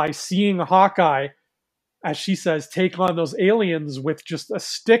that's why seeing Hawkeye, as she says, take on those aliens with just a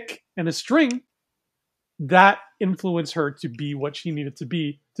stick and a string, that influenced her to be what she needed to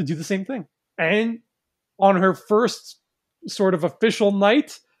be to do the same thing. And on her first sort of official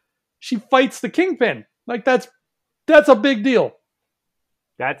night, she fights the Kingpin. Like that's a big deal.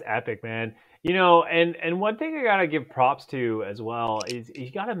 That's epic, man. And one thing I gotta give props to as well is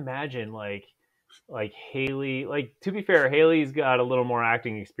you gotta imagine like Haley. Like to be fair, Haley's got a little more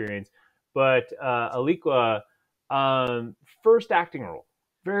acting experience, but Aliqua, first acting role,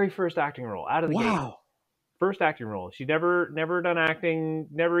 very first acting role out of the gate. First acting role. She never done acting,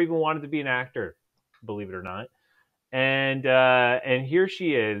 never even wanted to be an actor, believe it or not. And here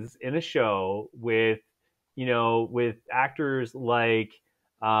she is in a show with actors like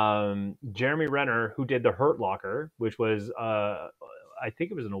Jeremy Renner, who did The Hurt Locker, which was I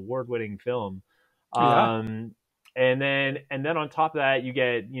think it was an award-winning film. And then on top of that, you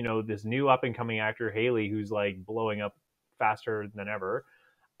get this new up-and-coming actor Haley, who's like blowing up faster than ever,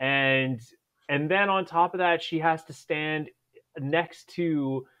 and then on top of that, she has to stand next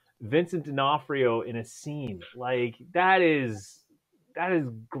to Vincent D'Onofrio in a scene. Like that is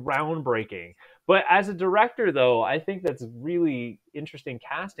groundbreaking. But as a director, though, I think that's really interesting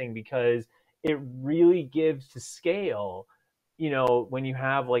casting because it really gives to scale. When you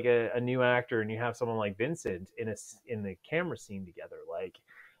have like a new actor and you have someone like Vincent in the camera scene together,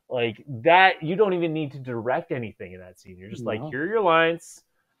 like that, you don't even need to direct anything in that scene. You're just like, here are your lines,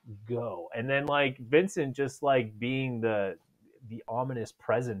 go. And then like Vincent just like being the ominous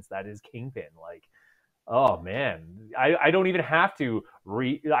presence that is Kingpin. Like, oh man, I don't even have to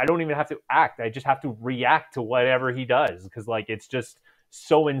I don't even have to act. I just have to react to whatever he does because like it's just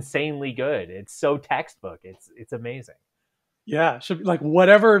so insanely good. It's so textbook. It's amazing. Yeah, should be like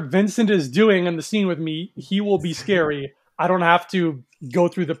whatever Vincent is doing in the scene with me, he will be scary. I don't have to go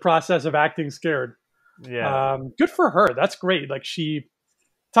through the process of acting scared. Yeah. Good for her. That's great. Like she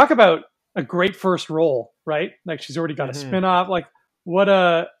talk about a great first role, right? Like she's already got a Mm-hmm. spin-off. Like what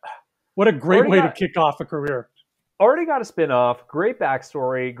a great Already way to got kick off a career. already got a spin-off, great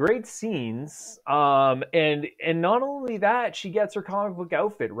backstory, great scenes. And not only that, she gets her comic book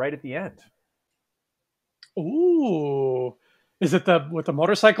outfit right at the end. Ooh. Is it the with the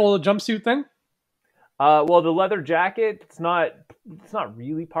motorcycle jumpsuit thing? Well, the leather jacket, it's not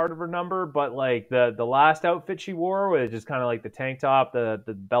really part of her number, but like the last outfit she wore was just kind of like the tank top, the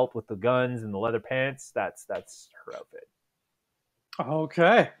belt with the guns and the leather pants. That's her outfit.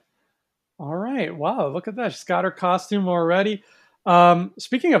 Okay. All right. Wow, look at that. She's got her costume already.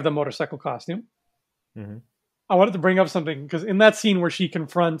 Speaking of the motorcycle costume, Mm-hmm. I wanted to bring up something because in that scene where she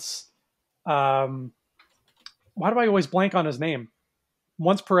confronts, um, why do I always blank on his name?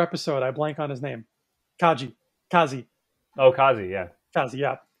 Once per episode, I blank on his name. Kaji, Kazi, Oh, Kazi, yeah. Kazi.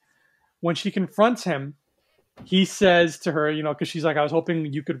 Yeah. When she confronts him, he says to her, because she's like, "I was hoping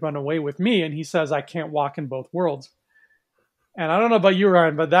you could run away with me," and he says, "I can't walk in both worlds." And I don't know about you,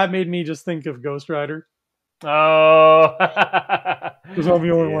 Ryan, but that made me just think of Ghost Rider. Oh, Because I'm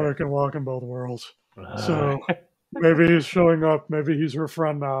the only one yeah. that can walk in both worlds. So maybe he's showing up. Maybe he's her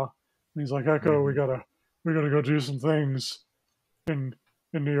friend now. And he's like, Echo, we Mhm. gotta go do some things in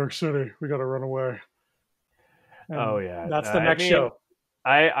New York City. We gotta run away. Oh And yeah. that's the I next mean, show.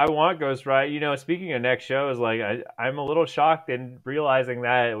 I want Ghost Rider. Speaking of next shows, like I'm a little shocked in realizing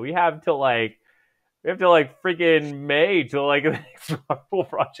that we have till freaking May till like the next Marvel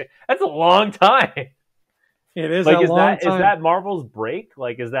project. That's a long time. It is Like, a is long that is time. that Marvel's break?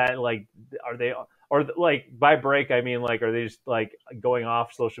 Like, is that like are they or like by break I mean like are they just like going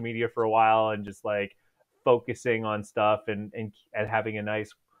off social media for a while and just like focusing on stuff and having a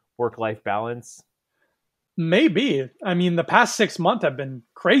nice work life balance? Maybe. I mean, the past 6 months have been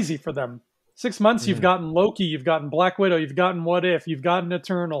crazy for them. 6 months, you've Mm-hmm. gotten Loki, you've gotten Black Widow, you've gotten What If, you've gotten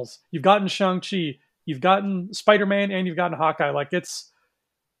Eternals, you've gotten Shang-Chi, you've gotten Spider-Man, and you've gotten Hawkeye. Like,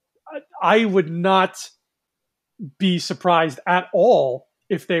 I would not be surprised at all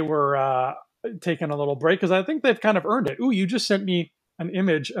if they were taking a little break because I think they've kind of earned it. Ooh, you just sent me an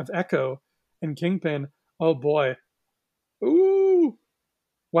image of Echo and Kingpin. Oh boy. Ooh.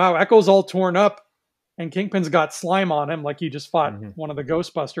 Wow, Echo's all torn up and Kingpin's got slime on him like he just fought Mm-hmm. one of the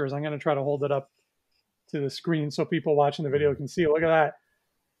Ghostbusters. I'm going to try to hold it up to the screen so people watching the video can see. Look at that.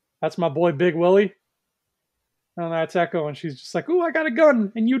 That's my boy Big Willie. And that's Echo. And she's just like, ooh, I got a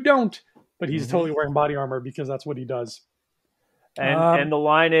gun and you don't. But he's Mm-hmm. totally wearing body armor because that's what he does. And the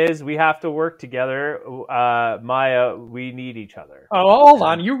line is, "We have to work together, Maya. We need each other." Oh, hold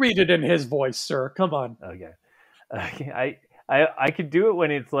on. And You read it in his voice, sir. Come on. okay, I could do it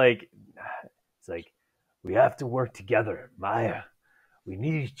when it's like we have to work together, Maya. We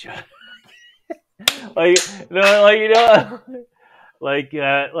need each other. like no, like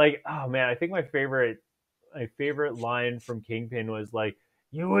oh man, I think my favorite line from Kingpin was like,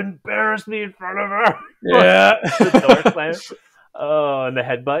 "You embarrass me in front of her." Like, Yeah. the door slam. Oh, and the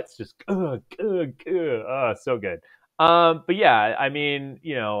headbutts just oh, so good. But yeah, I mean,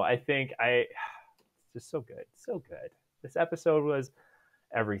 I think just so good, so good. This episode was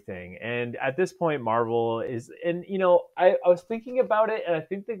everything, and at this point, Marvel is, and I was thinking about it, and I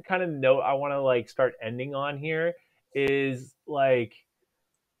think the kind of note I want to like start ending on here is like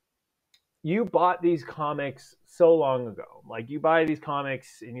you bought these comics so long ago. Like you buy these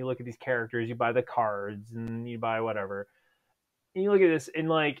comics and you look at these characters, you buy the cards and you buy whatever. And you look at this and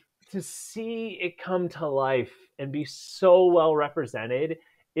like to see it come to life and be so well represented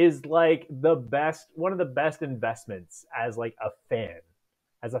is like one of the best investments as like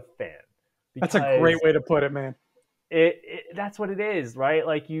as a fan, That's a great because way to put it, man. that's what it is, right?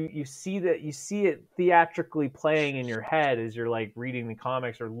 Like you see it theatrically playing in your head as you're like reading the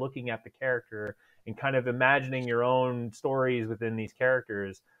comics or looking at the character and kind of imagining your own stories within these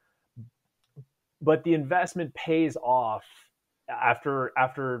characters. But the investment pays off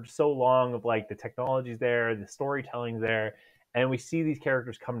after so long of like the technology's there, the storytelling's there, and we see these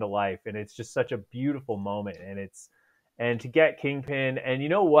characters come to life, and it's just such a beautiful moment. And to get Kingpin, and you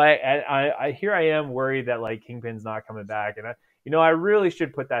know what? I here I am worried that like Kingpin's not coming back, and I really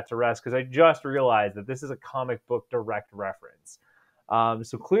should put that to rest because I just realized that this is a comic book direct reference.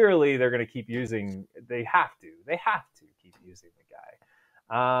 So clearly they're going to keep using. They have to keep using the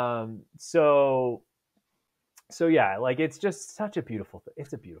guy. So yeah, like it's just such a beautiful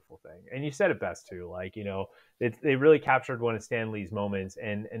it's a beautiful thing, and you said it best too. Like they really captured one of Stan Lee's moments,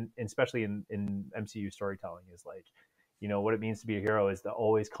 and especially in MCU storytelling is like what it means to be a hero is to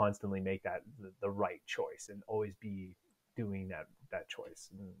always constantly make the right choice and always be doing that choice,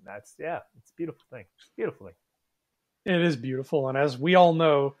 and that's, yeah, it's a beautiful thing. Beautiful thing. It is beautiful. And as we all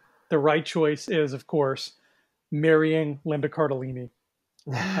know, the right choice is, of course, marrying Linda Cardellini,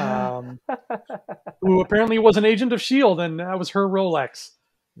 um, who apparently was an agent of S.H.I.E.L.D., and that was her Rolex.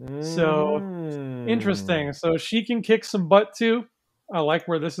 So interesting. So she can kick some butt too. I like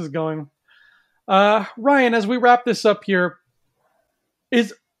where this is going. Ryan, as we wrap this up here,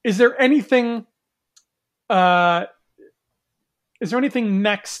 is is there anything uh, is there anything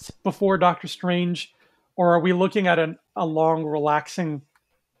next before Doctor Strange, or are we looking at a long, relaxing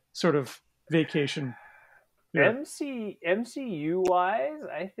sort of vacation here? MCU wise,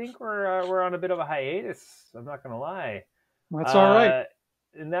 I think we're on a bit of a hiatus. I'm not gonna lie. That's all right.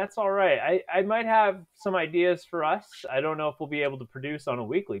 And that's all right. I might have some ideas for us. I don't know if we'll be able to produce on a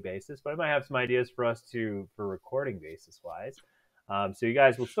weekly basis, but I might have some ideas for us for recording basis wise. So you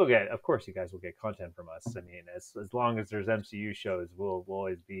guys will still get, of course, you guys will get content from us. I mean, as long as there's MCU shows, we'll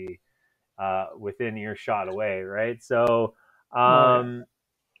always be within earshot away, right? So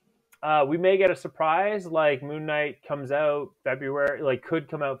we may get a surprise, like Moon Knight comes out February, like could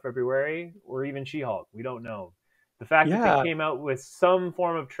come out February, or even She-Hulk. We don't know. The fact that they came out with some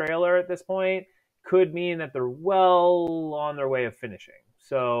form of trailer at this point could mean that they're well on their way of finishing.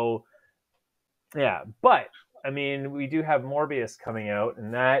 So, yeah. But, I mean, we do have Morbius coming out,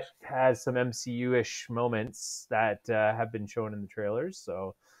 and that has some MCU-ish moments that have been shown in the trailers.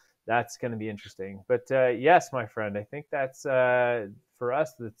 So that's going to be interesting. But, yes, my friend, I think that's, for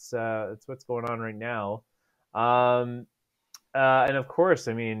us, that's what's going on right now. And of course,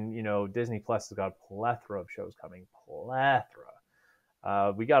 I mean, you know, Disney Plus has got a plethora of shows coming.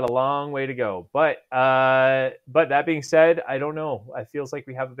 We got a long way to go. But that being said, I don't know. It feels like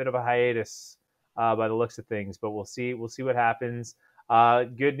we have a bit of a hiatus by the looks of things. But we'll see. We'll see what happens.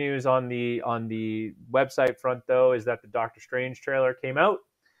 Good news on the website front, though, is that the Doctor Strange trailer came out.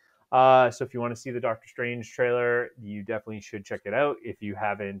 So if you want to see the Doctor Strange trailer, you definitely should check it out. If you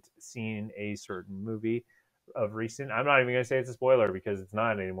haven't seen a certain movie of recent, I'm not even going to say it's a spoiler because it's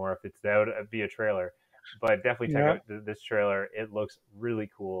not anymore if it's out via trailer, but definitely check out this trailer. It looks really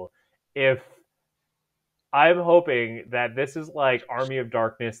cool. If I'm hoping that this is like Army of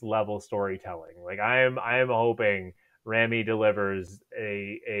Darkness level storytelling, like I am hoping Rami delivers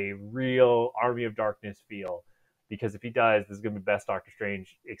a real Army of Darkness feel, because if he does, this is going to be the best Doctor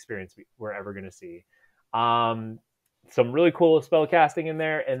Strange experience we're ever going to see. Some really cool spell casting in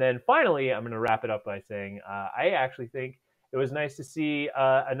there. And then finally, I'm going to wrap it up by saying I actually think it was nice to see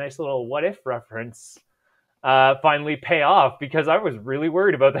a nice little what if reference finally pay off, because I was really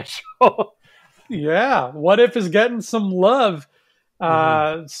worried about that show. Yeah, what if is getting some love.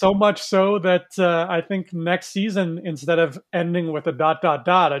 So much so that I think next season, instead of ending with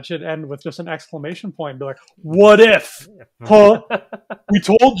a ... it should end with just an exclamation point. Be like, what if? Huh? We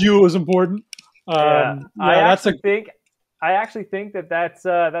told you it was important. I actually think that's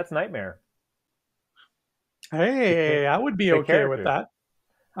Nightmare. Hey, I would be okay with that.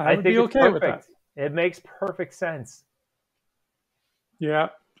 I would be okay with that. It makes perfect sense. Yeah.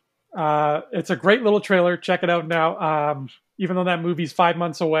 It's a great little trailer. Check it out now. Even though that movie's 5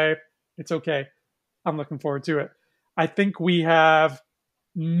 months away, it's okay. I'm looking forward to it. I think we have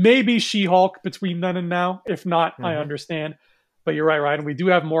maybe She-Hulk between then and now. If not, I understand. But you're right, Ryan. We do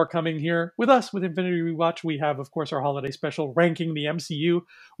have more coming here with us with Infinity Rewatch. We have, of course, our holiday special ranking the MCU,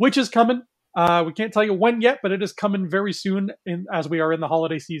 which is coming. We can't tell you when yet, but it is coming very soon. As we are in the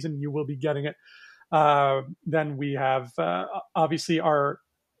holiday season, you will be getting it. Then we have, obviously, our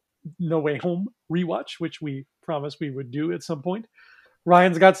No Way Home rewatch, which we promised we would do at some point.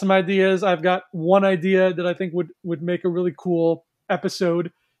 Ryan's got some ideas. I've got one idea that I think would make a really cool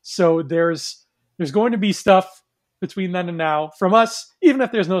episode. So there's going to be stuff between then and now from us, even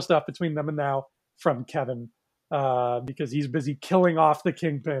if there's no stuff between them and now from Kevin, because he's busy killing off the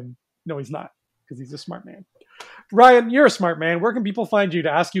Kingpin. No, he's not, because he's a smart man. Ryan, you're a smart man. Where can people find you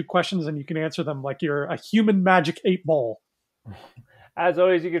to ask you questions and you can answer them like you're a human magic 8-ball? As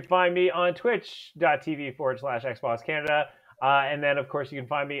always, you can find me on twitch.tv/Xbox Canada. And then, of course, you can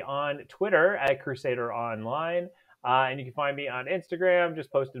find me on Twitter at Crusader Online. And you can find me on Instagram,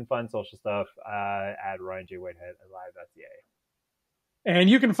 just posting fun social stuff at Ryan J. Whitehead at live.ca. And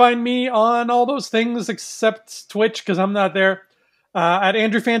you can find me on all those things except Twitch, because I'm not there, at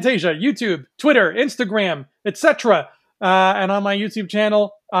Andrew Fantasia, YouTube, Twitter, Instagram, etc. And on my YouTube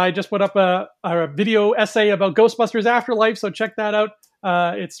channel, I just put up a video essay about Ghostbusters Afterlife, so check that out.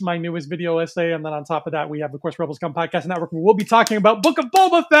 It's my newest video essay. And then on top of that, we have, of course, Rebels Come Podcast Network, where we'll be talking about Book of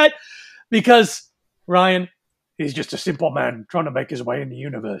Boba Fett, because Ryan, he's just a simple man trying to make his way in the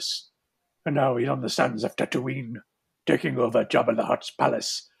universe. And now he's on the sands of Tatooine, taking over Jabba the Hutt's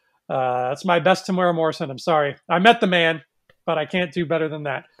palace. That's my best Tamara Morrison. I'm sorry. I met the man, but I can't do better than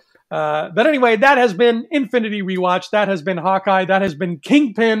that. But anyway, that has been Infinity Rewatch. That has been Hawkeye. That has been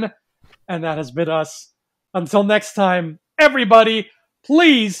Kingpin. And that has been us. Until next time, everybody,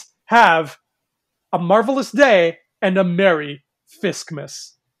 please have a marvelous day and a Merry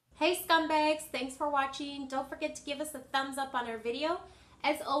Fiskmas. Hey scumbags, thanks for watching. Don't forget to give us a thumbs up on our video.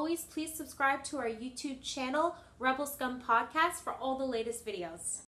 As always, please subscribe to our YouTube channel, Rebel Scum Podcast, for all the latest videos.